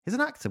part. He's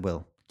an actor,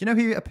 Will. Do you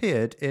know he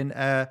appeared in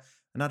an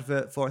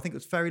advert for, I think it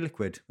was Fairy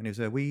Liquid, when he was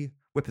a wee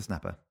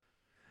whippersnapper?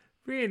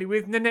 Really?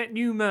 With Nanette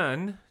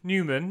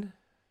Newman?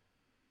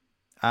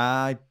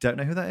 I don't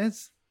know who that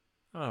is.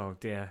 Oh,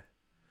 dear.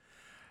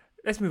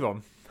 Let's move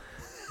on.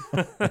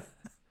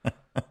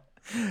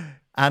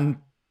 And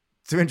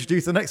to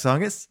introduce the next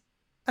song, it's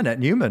Annette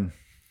Newman.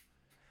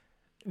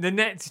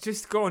 Nanette's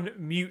just gone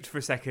mute for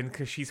a second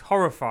because she's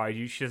horrified.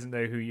 She doesn't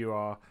know who you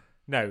are.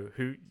 No,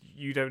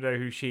 you don't know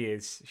who she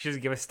is. She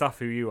doesn't give a stuff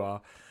who you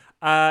are.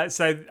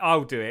 So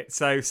I'll do it.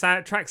 So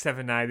track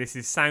 7 now. This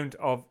is Sound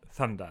of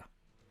Thunder.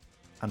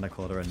 And I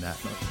called her Annette.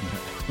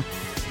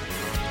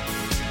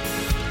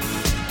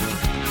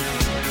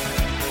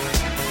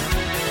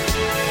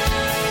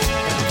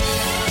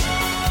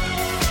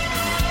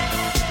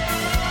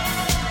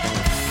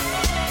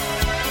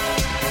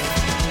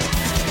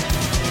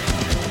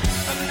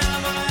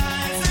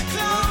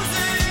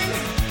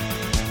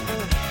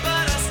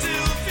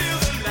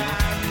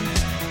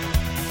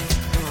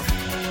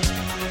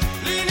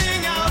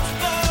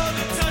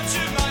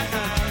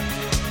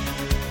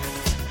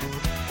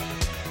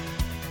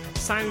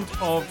 Sound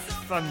of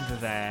Thunder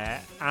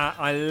there.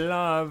 I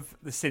love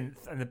the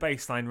synth and the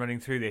bass line running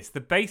through this.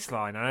 The bass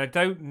line, and I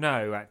don't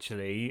know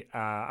actually,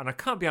 and I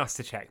can't be asked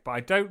to check, but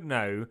I don't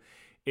know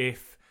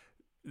if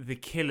the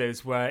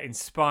Killers were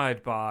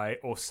inspired by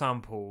or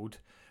sampled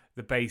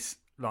the bass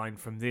line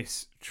from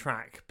this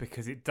track,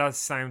 because it does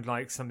sound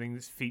like something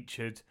that's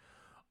featured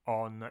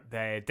on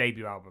their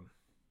debut album.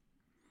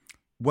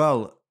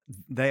 Well,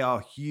 they are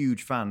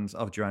huge fans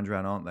of Duran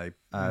Duran, aren't they?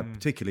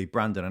 Particularly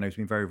Brandon. I know he's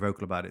been very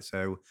vocal about it.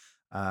 So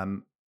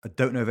I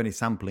don't know of any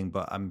sampling,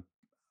 but I'm,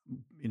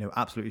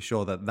 absolutely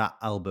sure that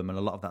album and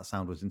a lot of that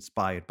sound was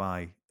inspired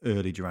by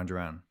early Duran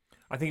Duran.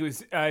 I think it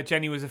was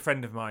Jenny Was a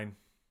Friend of Mine.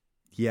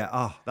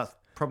 Yeah. That's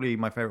probably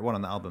my favorite one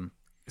on the album.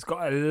 It's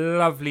got a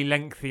lovely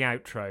lengthy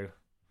outro.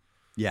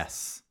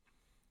 Yes.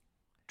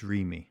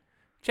 Dreamy.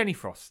 Jenny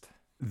Frost.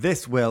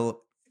 This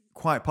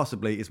quite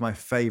possibly is my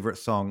favorite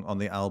song on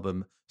the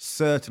album.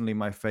 Certainly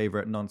my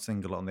favorite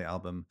non-single on the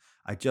album.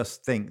 I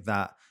just think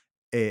that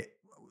it,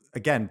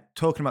 again,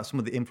 talking about some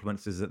of the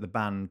influences that the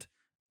band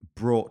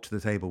brought to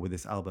the table with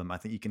this album, I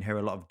think you can hear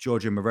a lot of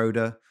Giorgio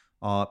Moroder,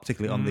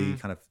 particularly on the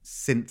kind of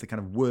synth, the kind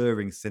of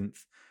whirring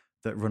synth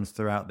that runs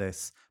throughout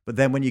this. But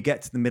then when you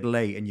get to the middle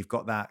eight and you've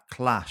got that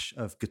clash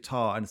of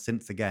guitar and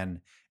synth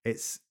again,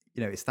 it's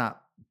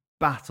that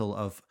battle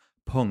of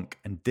punk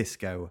and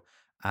disco.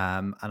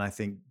 And I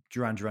think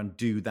Duran Duran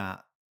do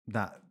that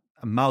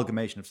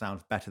amalgamation of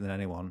sounds better than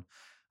anyone.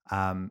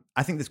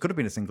 I think this could have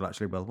been a single,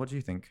 actually, Will. What do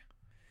you think?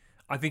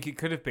 I think it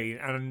could have been,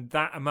 and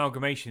that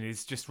amalgamation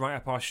is just right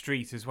up our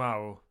street as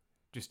well,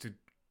 just to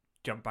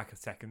jump back a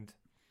second.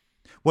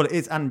 Well, it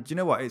is, and do you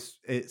know what?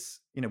 It's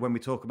when we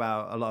talk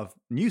about a lot of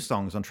new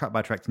songs on Track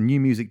by Track, new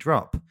music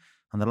drop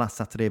on the last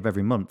Saturday of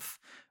every month.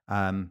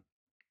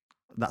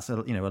 That's a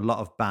lot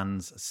of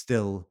bands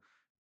still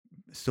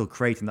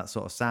creating that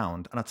sort of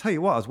sound. And I'll tell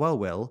you what as well,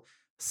 Will,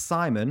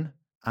 Simon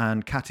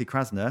and Katy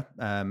Krasner,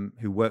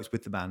 who works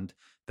with the band,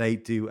 they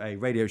do a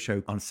radio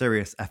show on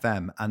Sirius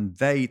FM, and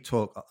they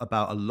talk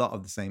about a lot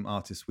of the same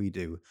artists we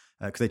do,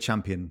 because they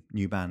champion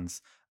new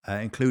bands,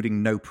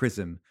 including No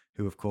Prism,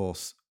 who, of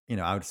course,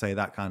 I would say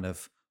that kind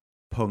of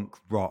punk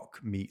rock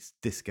meets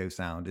disco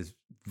sound is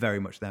very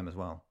much them as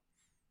well.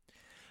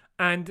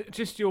 And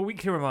just your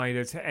weekly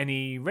reminder to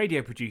any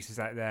radio producers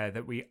out there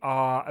that we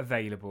are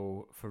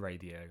available for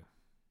radio.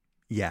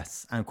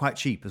 Yes, and quite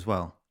cheap as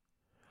well.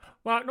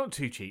 Well, not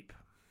too cheap.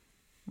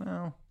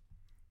 Well,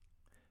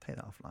 take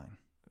that offline.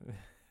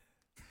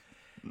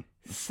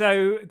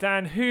 So,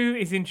 Dan, who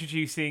is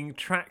introducing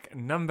track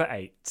number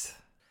 8?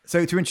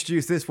 So to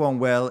introduce this one,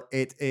 Will,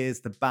 it is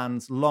the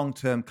band's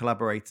long-term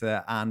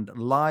collaborator and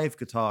live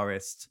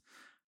guitarist,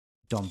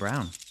 Don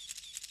Brown.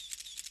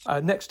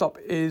 Next up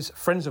is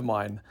Friends of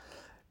Mine.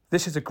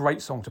 This is a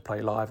great song to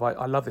play live.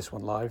 I love this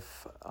one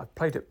live. I've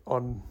played it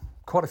on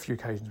quite a few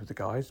occasions with the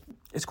guys.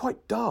 It's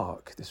quite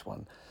dark, this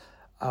one.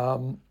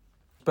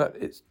 But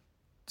it's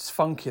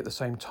funky at the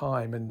same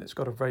time, and it's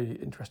got a very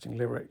interesting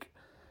lyric.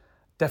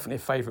 Definitely a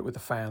favourite with the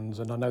fans,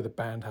 and I know the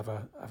band have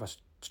a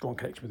strong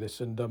connection with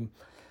this. And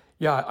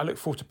I look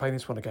forward to playing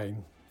this one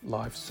again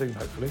live soon,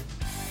 hopefully.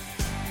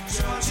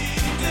 Georgie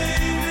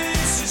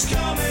Davis is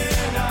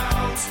coming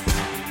out.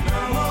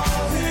 No more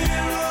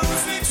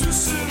heroes, we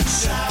twist and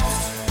shout.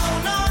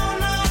 Oh no,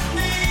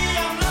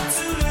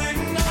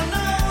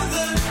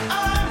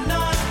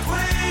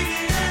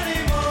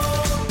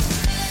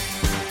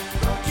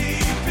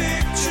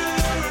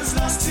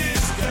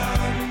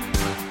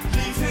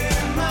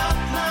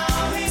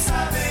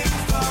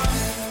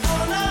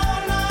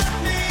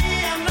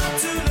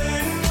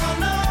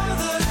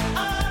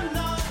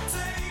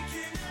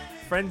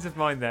 friends of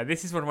mine there.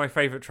 This is one of my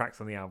favourite tracks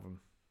on the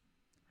album.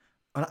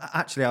 And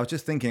actually, I was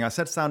just thinking, I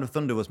said Sound of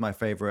Thunder was my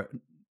favourite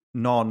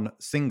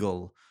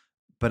non-single,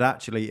 but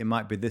actually it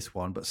might be this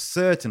one. But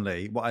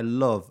certainly what I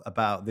love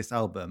about this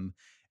album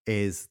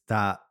is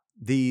that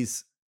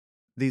this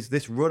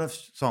run of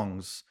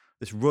songs,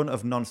 this run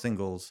of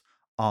non-singles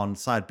on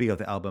side B of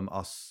the album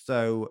are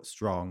so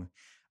strong.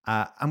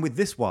 And with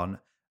this one,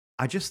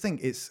 I just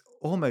think it's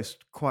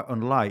almost quite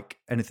unlike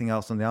anything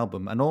else on the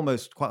album, and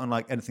almost quite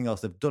unlike anything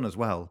else they've done as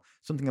well.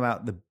 Something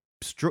about the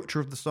structure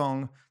of the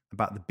song,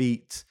 about the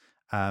beat,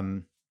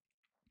 and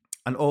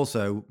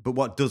also, but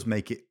what does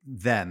make it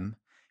them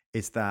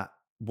is that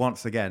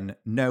once again,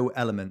 no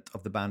element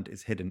of the band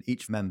is hidden.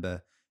 Each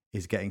member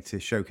is getting to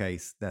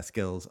showcase their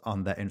skills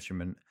on their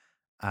instrument.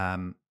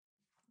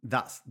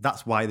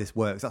 That's why this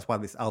works. That's why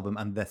this album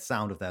and the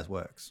sound of theirs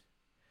works.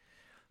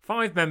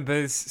 5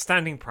 members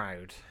standing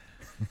proud.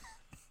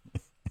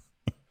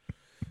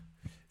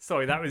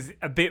 Sorry, that was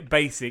a bit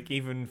basic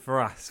even for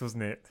us,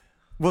 wasn't it?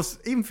 Well,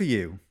 even for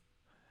you.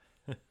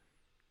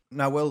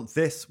 Now, well,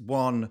 this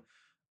one,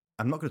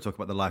 I'm not going to talk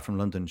about the Live from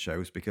London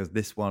shows because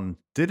this one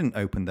didn't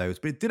open those,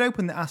 but it did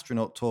open the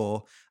Astronaut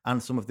Tour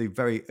and some of the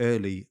very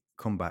early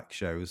comeback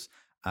shows,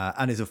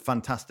 and is a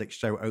fantastic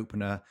show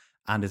opener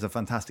and is a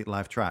fantastic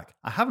live track.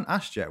 I haven't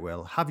asked yet,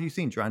 Will, have you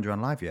seen Duran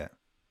Duran live yet?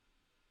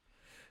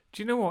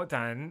 Do you know what,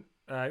 Dan?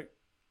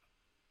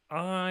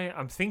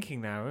 I'm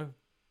thinking now.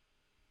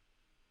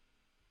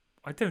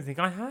 I don't think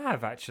I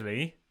have,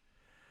 actually.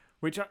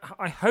 Which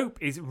I hope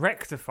is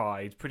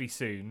rectified pretty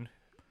soon.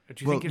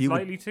 Do you think it's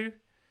likely to?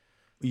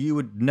 You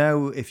would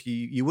know if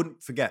you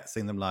wouldn't forget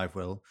seeing them live,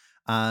 Will.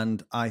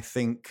 And I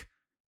think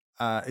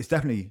it's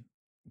definitely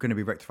going to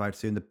be rectified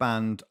soon. The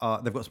band,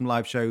 they've got some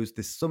live shows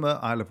this summer,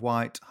 Isle of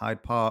Wight,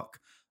 Hyde Park,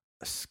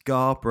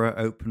 Scarborough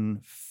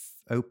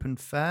Open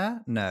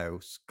Fair? No,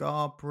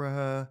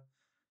 Scarborough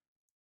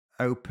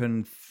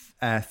Open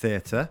Air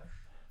Theatre.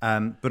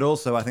 But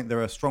also, I think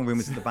there are strong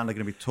rumours that the band are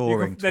going to be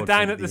touring. They're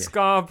down at the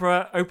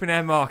Scarborough Open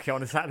Air Market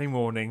on a Saturday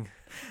morning.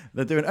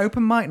 They're doing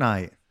open mic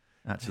night,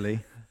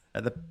 actually,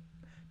 at the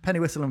Penny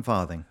Whistle and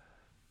Farthing.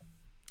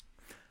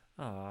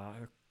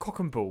 Cock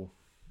and bull.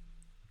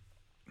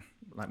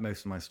 Like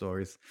most of my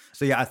stories.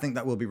 So yeah, I think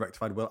that will be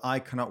rectified. Well, I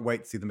cannot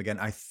wait to see them again.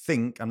 I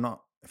think, if I'm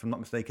not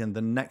mistaken,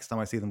 the next time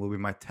I see them will be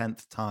my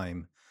 10th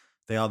time.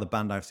 They are the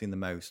band I've seen the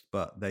most,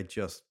 but the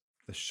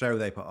show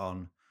they put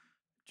on,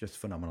 just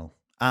phenomenal.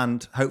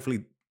 And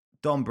hopefully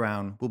Don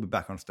Brown will be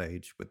back on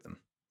stage with them.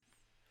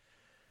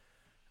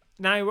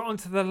 Now we're on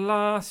to the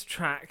last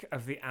track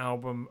of the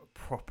album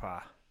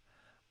proper.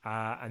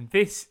 And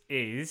this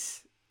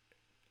is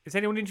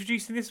anyone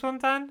introducing this one,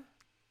 Dan?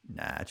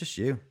 Nah, just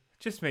you.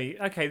 Just me.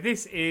 Okay,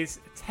 this is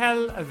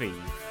Tel Aviv.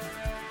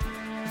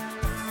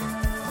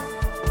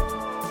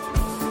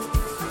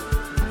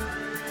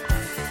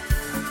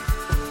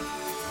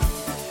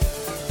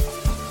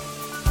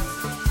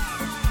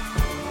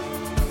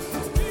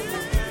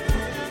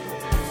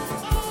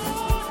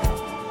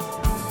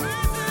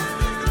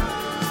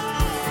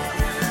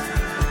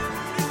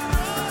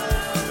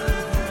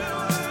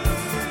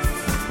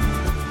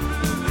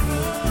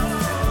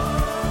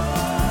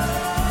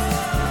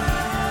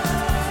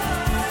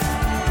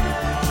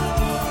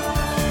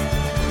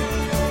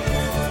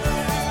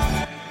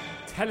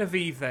 Tel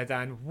Aviv there,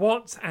 Dan.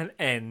 What an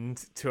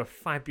end to a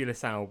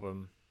fabulous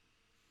album.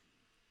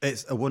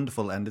 It's a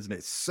wonderful end, isn't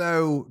it?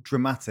 So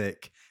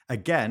dramatic.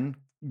 Again,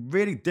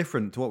 really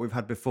different to what we've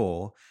had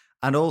before.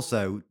 And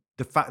also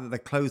the fact that they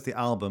closed the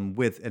album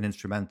with an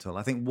instrumental.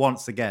 I think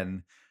once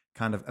again,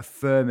 kind of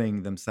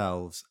affirming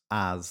themselves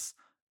as,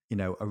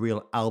 a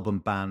real album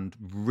band,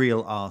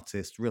 real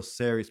artists, real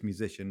serious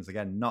musicians.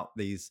 Again, not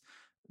this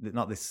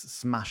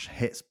smash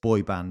hits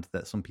boy band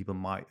that some people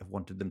might have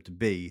wanted them to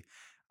be.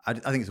 I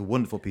think it's a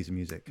wonderful piece of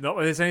music. Not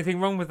that there's anything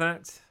wrong with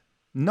that.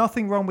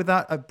 Nothing wrong with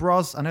that.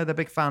 Bros, I know they're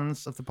big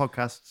fans of the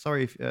podcast.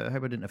 Sorry, I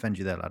hope I didn't offend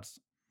you there, lads.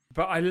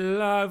 But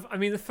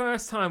the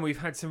first time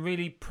we've had some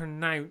really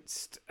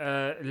pronounced,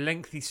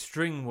 lengthy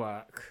string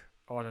work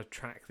on a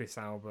track this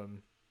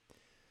album.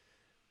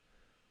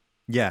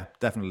 Yeah,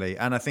 definitely.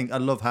 And I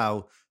love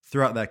how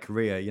throughout their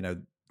career,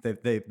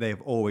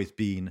 they've always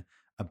been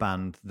a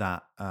band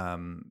that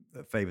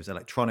favors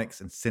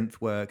electronics and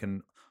synth work,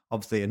 and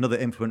obviously another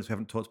influence we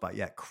haven't talked about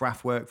yet,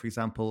 Kraftwerk, for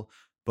example.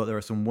 But there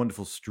are some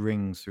wonderful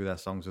strings through their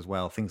songs as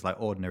well. Things like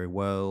Ordinary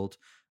World,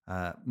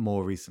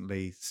 more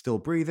recently, Still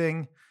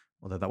Breathing,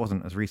 although that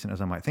wasn't as recent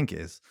as I might think it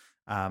is.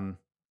 But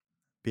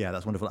yeah,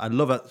 that's wonderful. I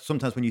love it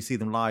sometimes when you see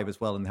them live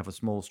as well and they have a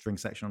small string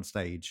section on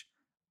stage.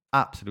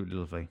 Absolutely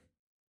lovely.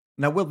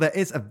 Now, Will, there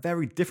is a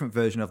very different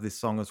version of this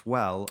song as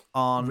well.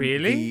 On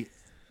the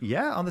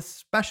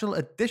special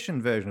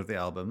edition version of the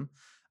album.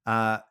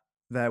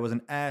 There was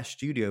an Air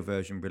Studio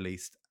version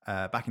released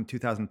back in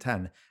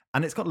 2010.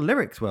 And it's got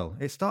lyrics, Will.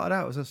 It started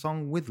out as a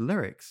song with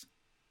lyrics.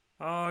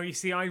 Oh, you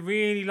see, I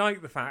really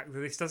like the fact that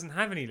this doesn't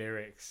have any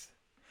lyrics.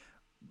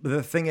 But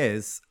the thing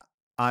is,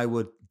 I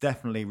would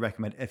definitely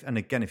recommend,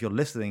 if you're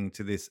listening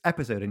to this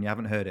episode and you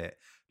haven't heard it,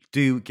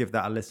 do give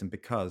that a listen,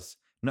 because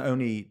not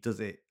only does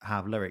it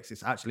have lyrics,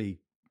 it's actually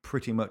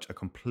pretty much a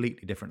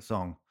completely different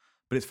song,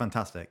 but it's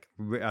fantastic.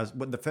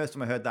 The first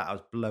time I heard that, I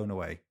was blown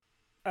away.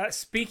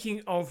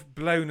 Speaking of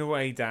blown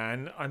away,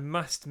 Dan, I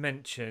must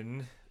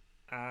mention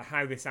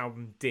how this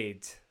album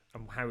did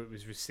and how it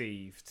was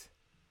received.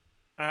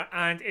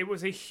 And it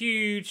was a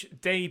huge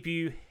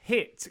debut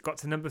hit. It got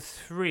to number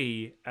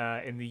 3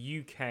 in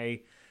the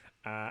UK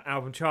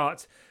album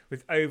chart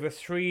with over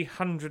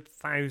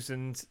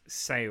 300,000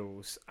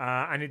 sales.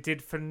 And it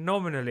did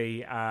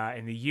phenomenally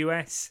in the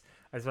US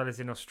as well as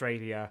in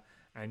Australia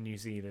and New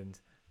Zealand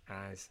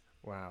as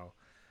well.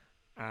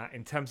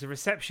 In terms of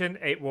reception,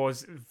 it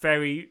was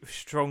very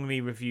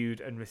strongly reviewed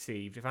and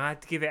received. If I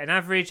had to give it an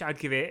average, I'd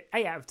give it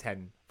 8 out of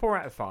 10, 4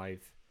 out of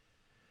 5,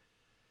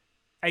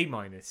 A-,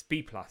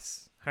 B+,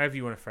 however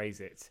you want to phrase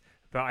it.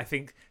 But I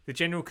think the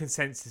general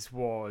consensus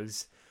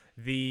was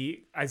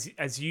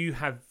as you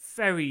have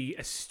very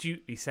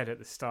astutely said at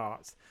the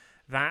start,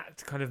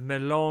 that kind of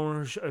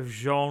melange of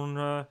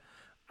genre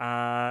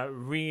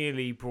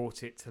really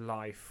brought it to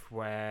life,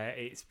 where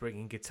it's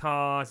bringing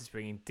guitars, it's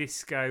bringing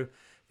disco,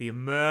 the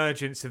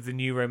emergence of the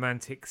new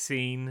romantic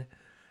scene.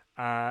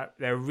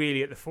 They're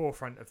really at the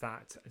forefront of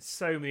that. And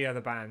so many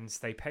other bands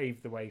they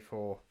paved the way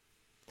for.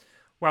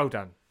 Well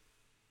done.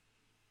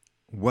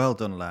 Well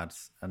done,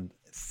 lads. And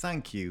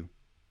thank you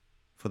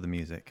for the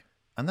music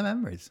and the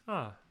memories.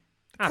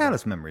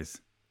 Careless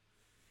memories.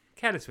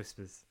 Careless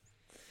whispers.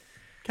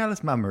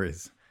 Careless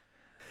memories.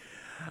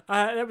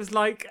 That was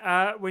like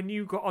when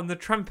you got on the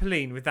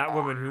trampoline with that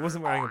woman who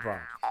wasn't wearing a bra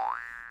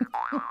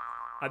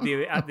at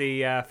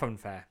the fun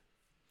fair.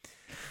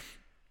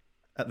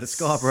 At the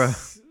Scarborough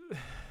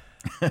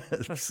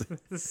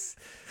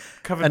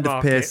covered end market.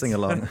 of piercing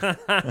along.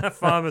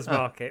 Farmers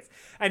market.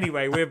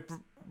 Anyway,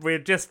 we're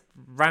just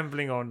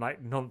rambling on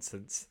like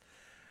nonsense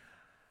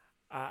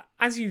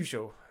as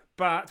usual.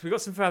 But we've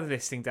got some further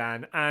listening,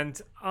 Dan,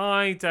 and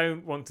I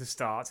don't want to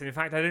start. And in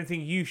fact, I don't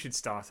think you should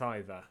start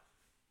either.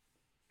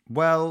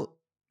 Well,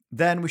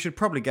 then we should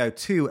probably go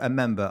to a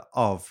member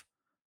of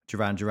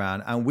Duran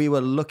Duran. And we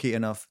were lucky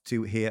enough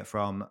to hear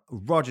from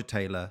Roger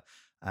Taylor.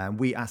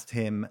 We asked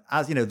him,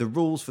 as you know, the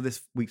rules for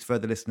this week's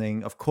further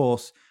listening. Of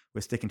course,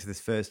 we're sticking to this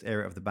first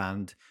era of the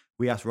band.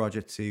 We asked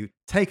Roger to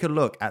take a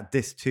look at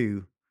disc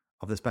 2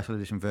 of the special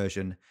edition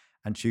version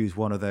and choose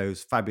one of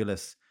those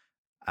fabulous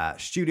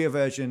studio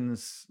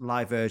versions,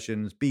 live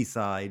versions,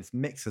 B-sides,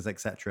 mixes,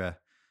 etc.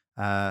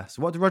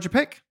 So what did Roger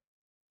pick?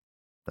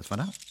 Let's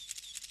find out.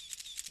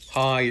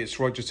 Hi, it's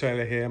Roger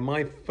Taylor here.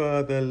 My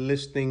further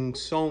listening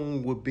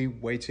song would be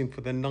Waiting for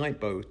the Night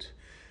Boat.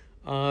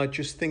 I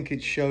just think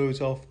it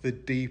shows off the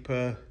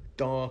deeper,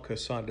 darker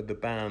side of the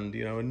band.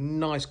 You know, a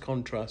nice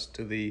contrast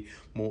to the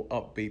more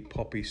upbeat,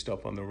 poppy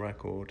stuff on the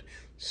record.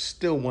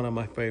 Still one of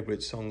my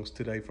favourite songs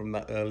today from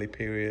that early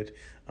period,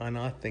 and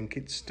I think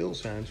it still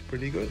sounds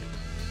pretty good.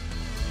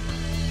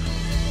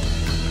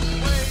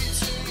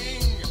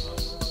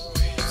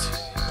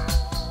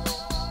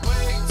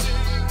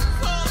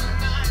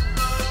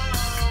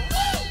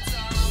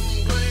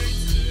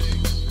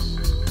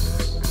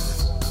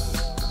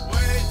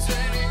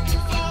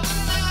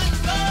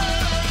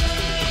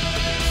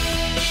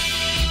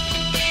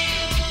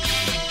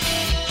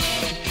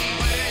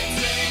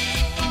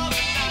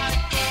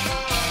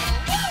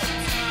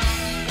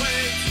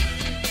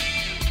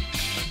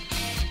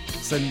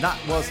 So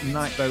that was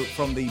Nightboat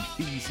from the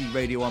BBC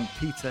Radio 1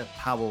 Peter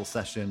Powell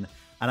session.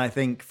 And I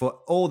think for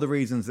all the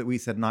reasons that we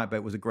said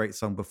Nightboat was a great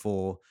song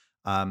before,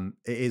 it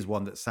is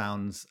one that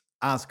sounds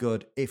as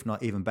good, if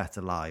not even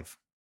better live.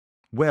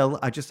 Will,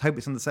 I just hope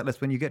it's on the set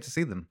list when you get to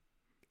see them.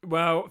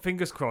 Well,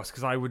 fingers crossed,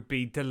 because I would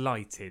be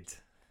delighted.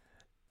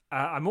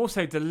 I'm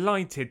also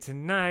delighted to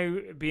now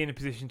be in a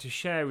position to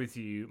share with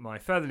you my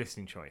further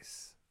listening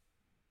choice.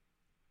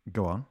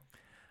 Go on.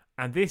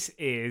 And this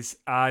is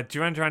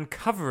Duran Duran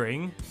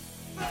covering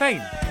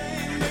Fame.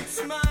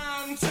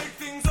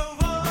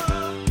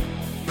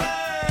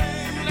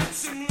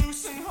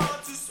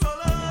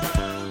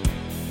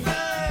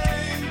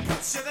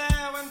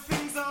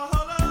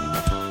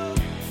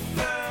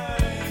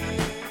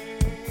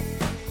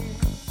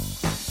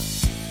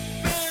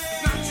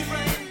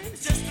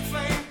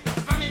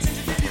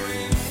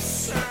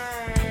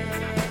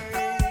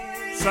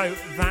 So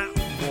that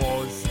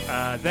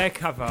was their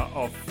cover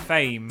of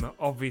Fame,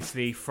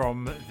 obviously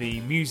from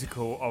the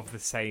musical of the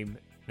same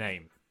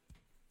name.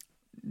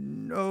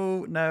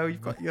 No,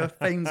 you've got your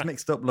Fames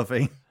mixed up,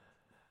 Luffy.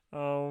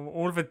 Oh,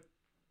 all of a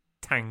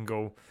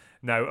tangle.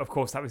 No, of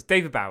course, that was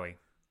David Bowie.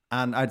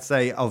 And I'd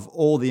say of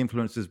all the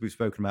influences we've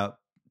spoken about,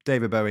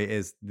 David Bowie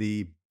is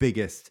the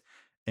biggest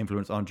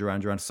influence on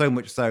Duran Duran. So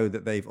much so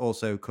that they've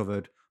also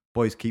covered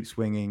Boys Keep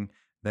Swinging.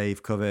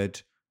 They've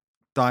covered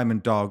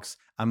Diamond Dogs.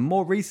 And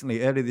more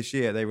recently, earlier this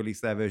year, they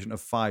released their version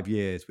of 5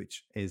 Years,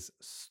 which is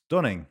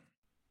stunning.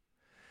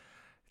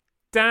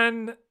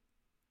 Dan,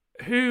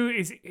 who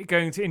is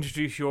going to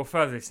introduce your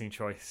further listening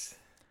choice?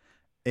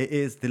 It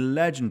is the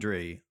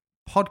legendary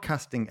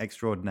podcasting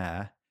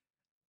extraordinaire,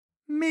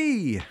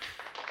 me.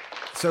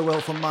 So,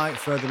 well, for my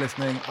further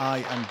listening, I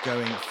am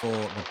going for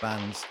the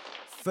band's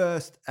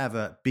first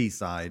ever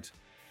B-side.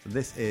 So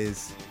this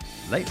is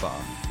Late Bar.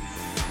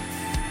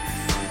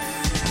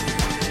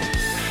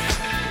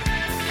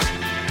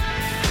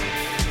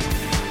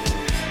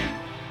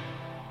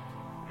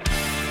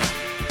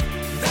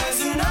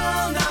 There's an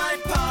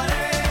all-night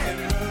party in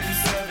room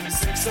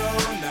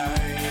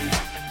 7609.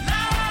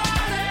 La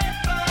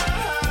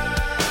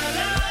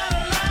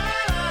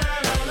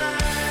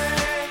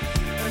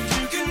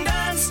and you can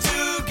dance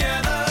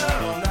together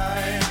all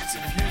night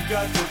if you've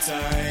got the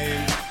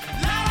time.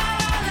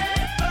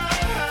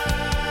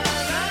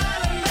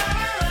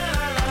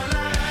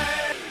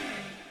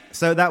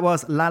 So that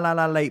was La La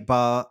La Late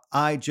Bar.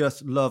 I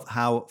just love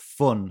how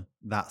fun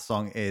that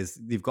song is.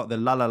 You've got the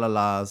La La La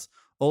La's.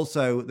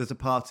 Also, there's a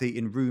party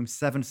in room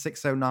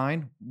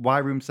 7609. Why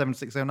room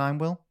 7609,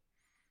 Will?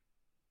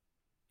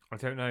 I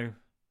don't know.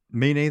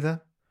 Me neither.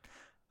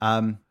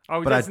 It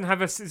but doesn't have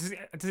does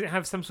it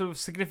have some sort of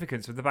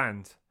significance with the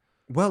band?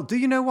 Well, do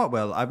you know what,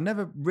 Will? I've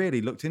never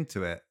really looked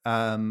into it.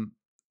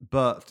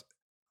 But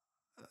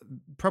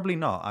probably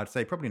not. I'd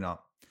say probably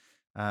not.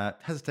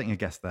 Hesitating a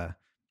guess there.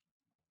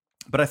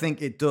 But I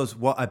think it does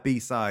what a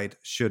B-side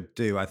should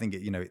do. I think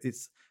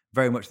it's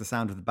very much the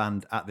sound of the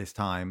band at this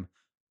time.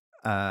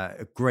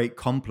 A great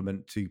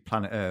compliment to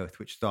Planet Earth,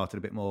 which started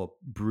a bit more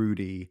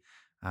broody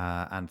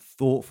and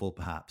thoughtful,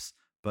 perhaps,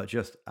 but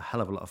just a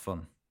hell of a lot of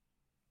fun.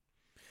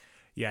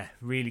 Yeah,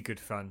 really good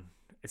fun.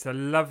 It's a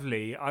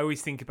lovely. I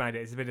always think about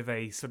it as a bit of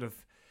a sort of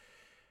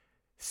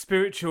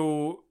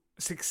spiritual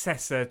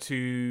successor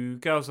to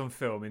Girls on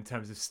Film in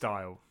terms of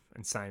style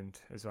and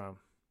sound as well.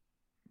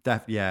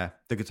 Yeah,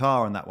 the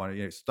guitar on that one,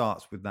 it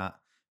starts with that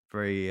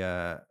very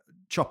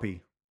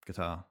choppy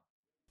guitar.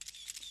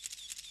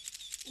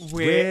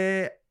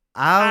 We're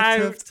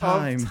out of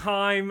time.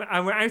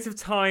 And we're out of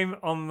time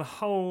on the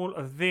whole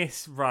of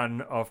this run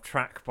of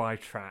Track by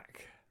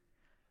Track.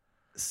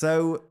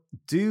 So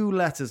do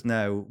let us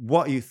know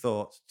what you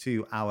thought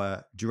to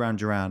our Duran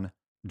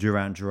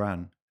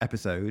Duran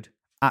episode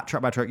at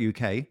Track by Track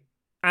UK.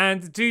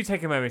 And do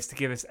take a moment to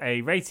give us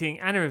a rating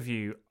and a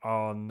review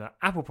on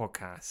Apple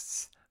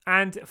Podcasts.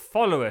 And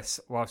follow us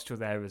whilst you're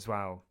there as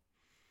well.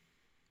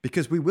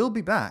 Because we will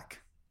be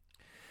back.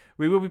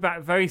 We will be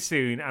back very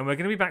soon, and we're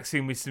going to be back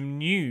soon with some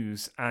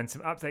news and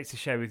some updates to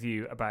share with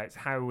you about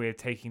how we're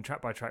taking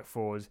Track by Track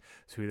forward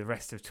through the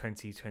rest of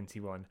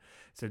 2021.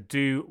 So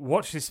do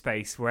watch this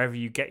space wherever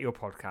you get your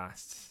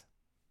podcasts.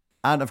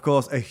 And of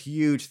course, a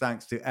huge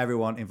thanks to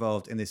everyone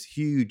involved in this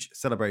huge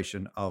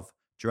celebration of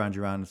Duran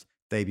Duran's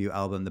debut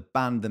album, the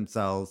band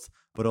themselves,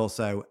 but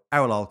also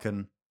Errol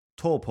Alkan,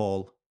 Tall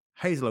Paul,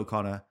 Hazel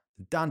O'Connor,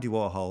 the Dandy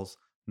Warhols,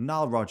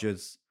 Nile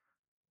Rodgers,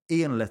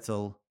 Ian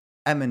Little,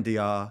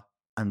 MNDR,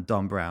 and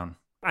Don Brown.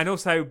 And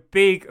also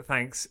big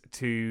thanks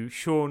to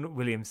Sean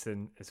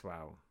Williamson as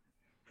well.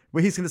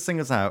 Well, he's going to sing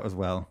us out as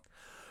well.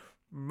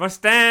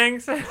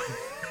 Mustangs!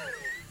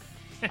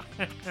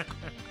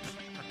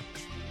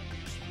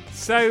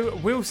 So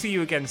we'll see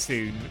you again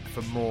soon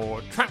for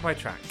more Track by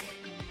Track.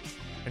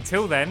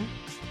 Until then,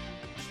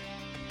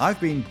 I've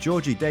been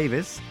Georgie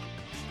Davis.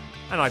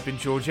 And I've been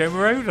Giorgio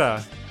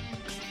Moroder.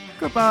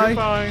 Goodbye.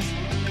 Goodbye.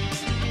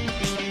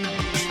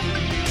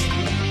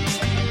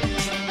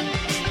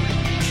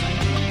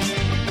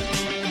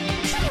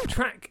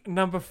 Track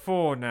number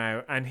 4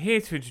 now, and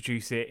here to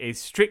introduce it is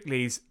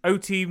Strictly's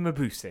Oti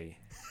Mabuse.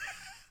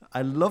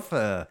 I love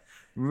her.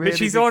 Really but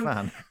she's big on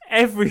fan.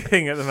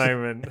 Everything at the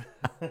moment.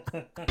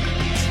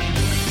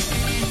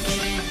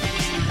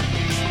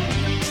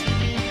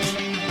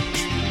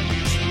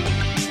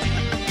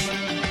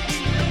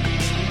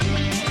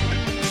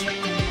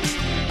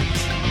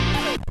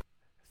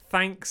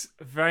 Thanks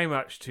very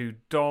much to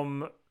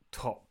Dom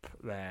Top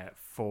there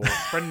for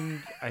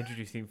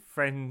introducing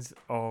Friends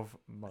of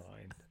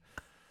Mine.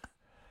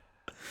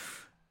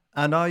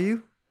 And are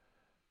you?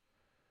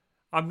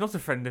 I'm not a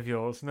friend of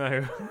yours,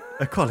 no.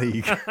 A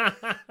colleague.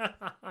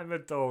 I'm a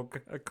dog,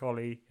 a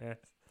collie, yes.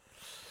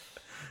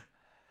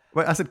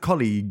 Wait, I said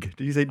colleague.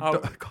 Did you say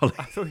colleague?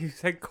 I thought you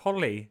said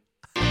collie.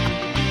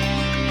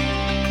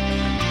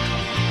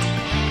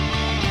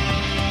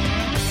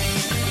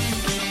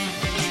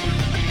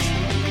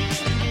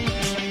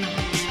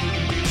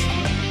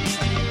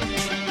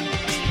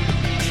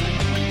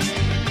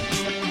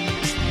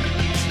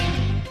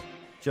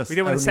 We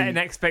don't want to set an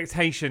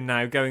expectation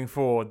now going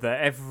forward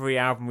that every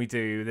album we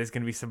do, there's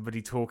going to be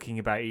somebody talking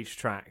about each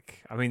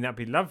track. I mean, that'd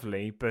be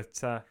lovely,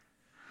 but...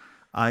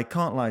 I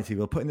can't lie to you.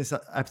 Well, putting this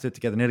episode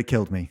together nearly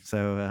killed me.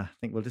 So I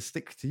think we'll just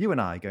stick to you and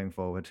I going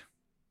forward.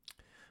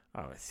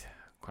 Oh, it's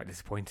quite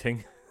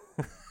disappointing.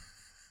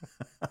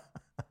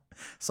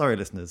 Sorry,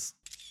 listeners.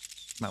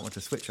 Might want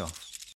to switch off.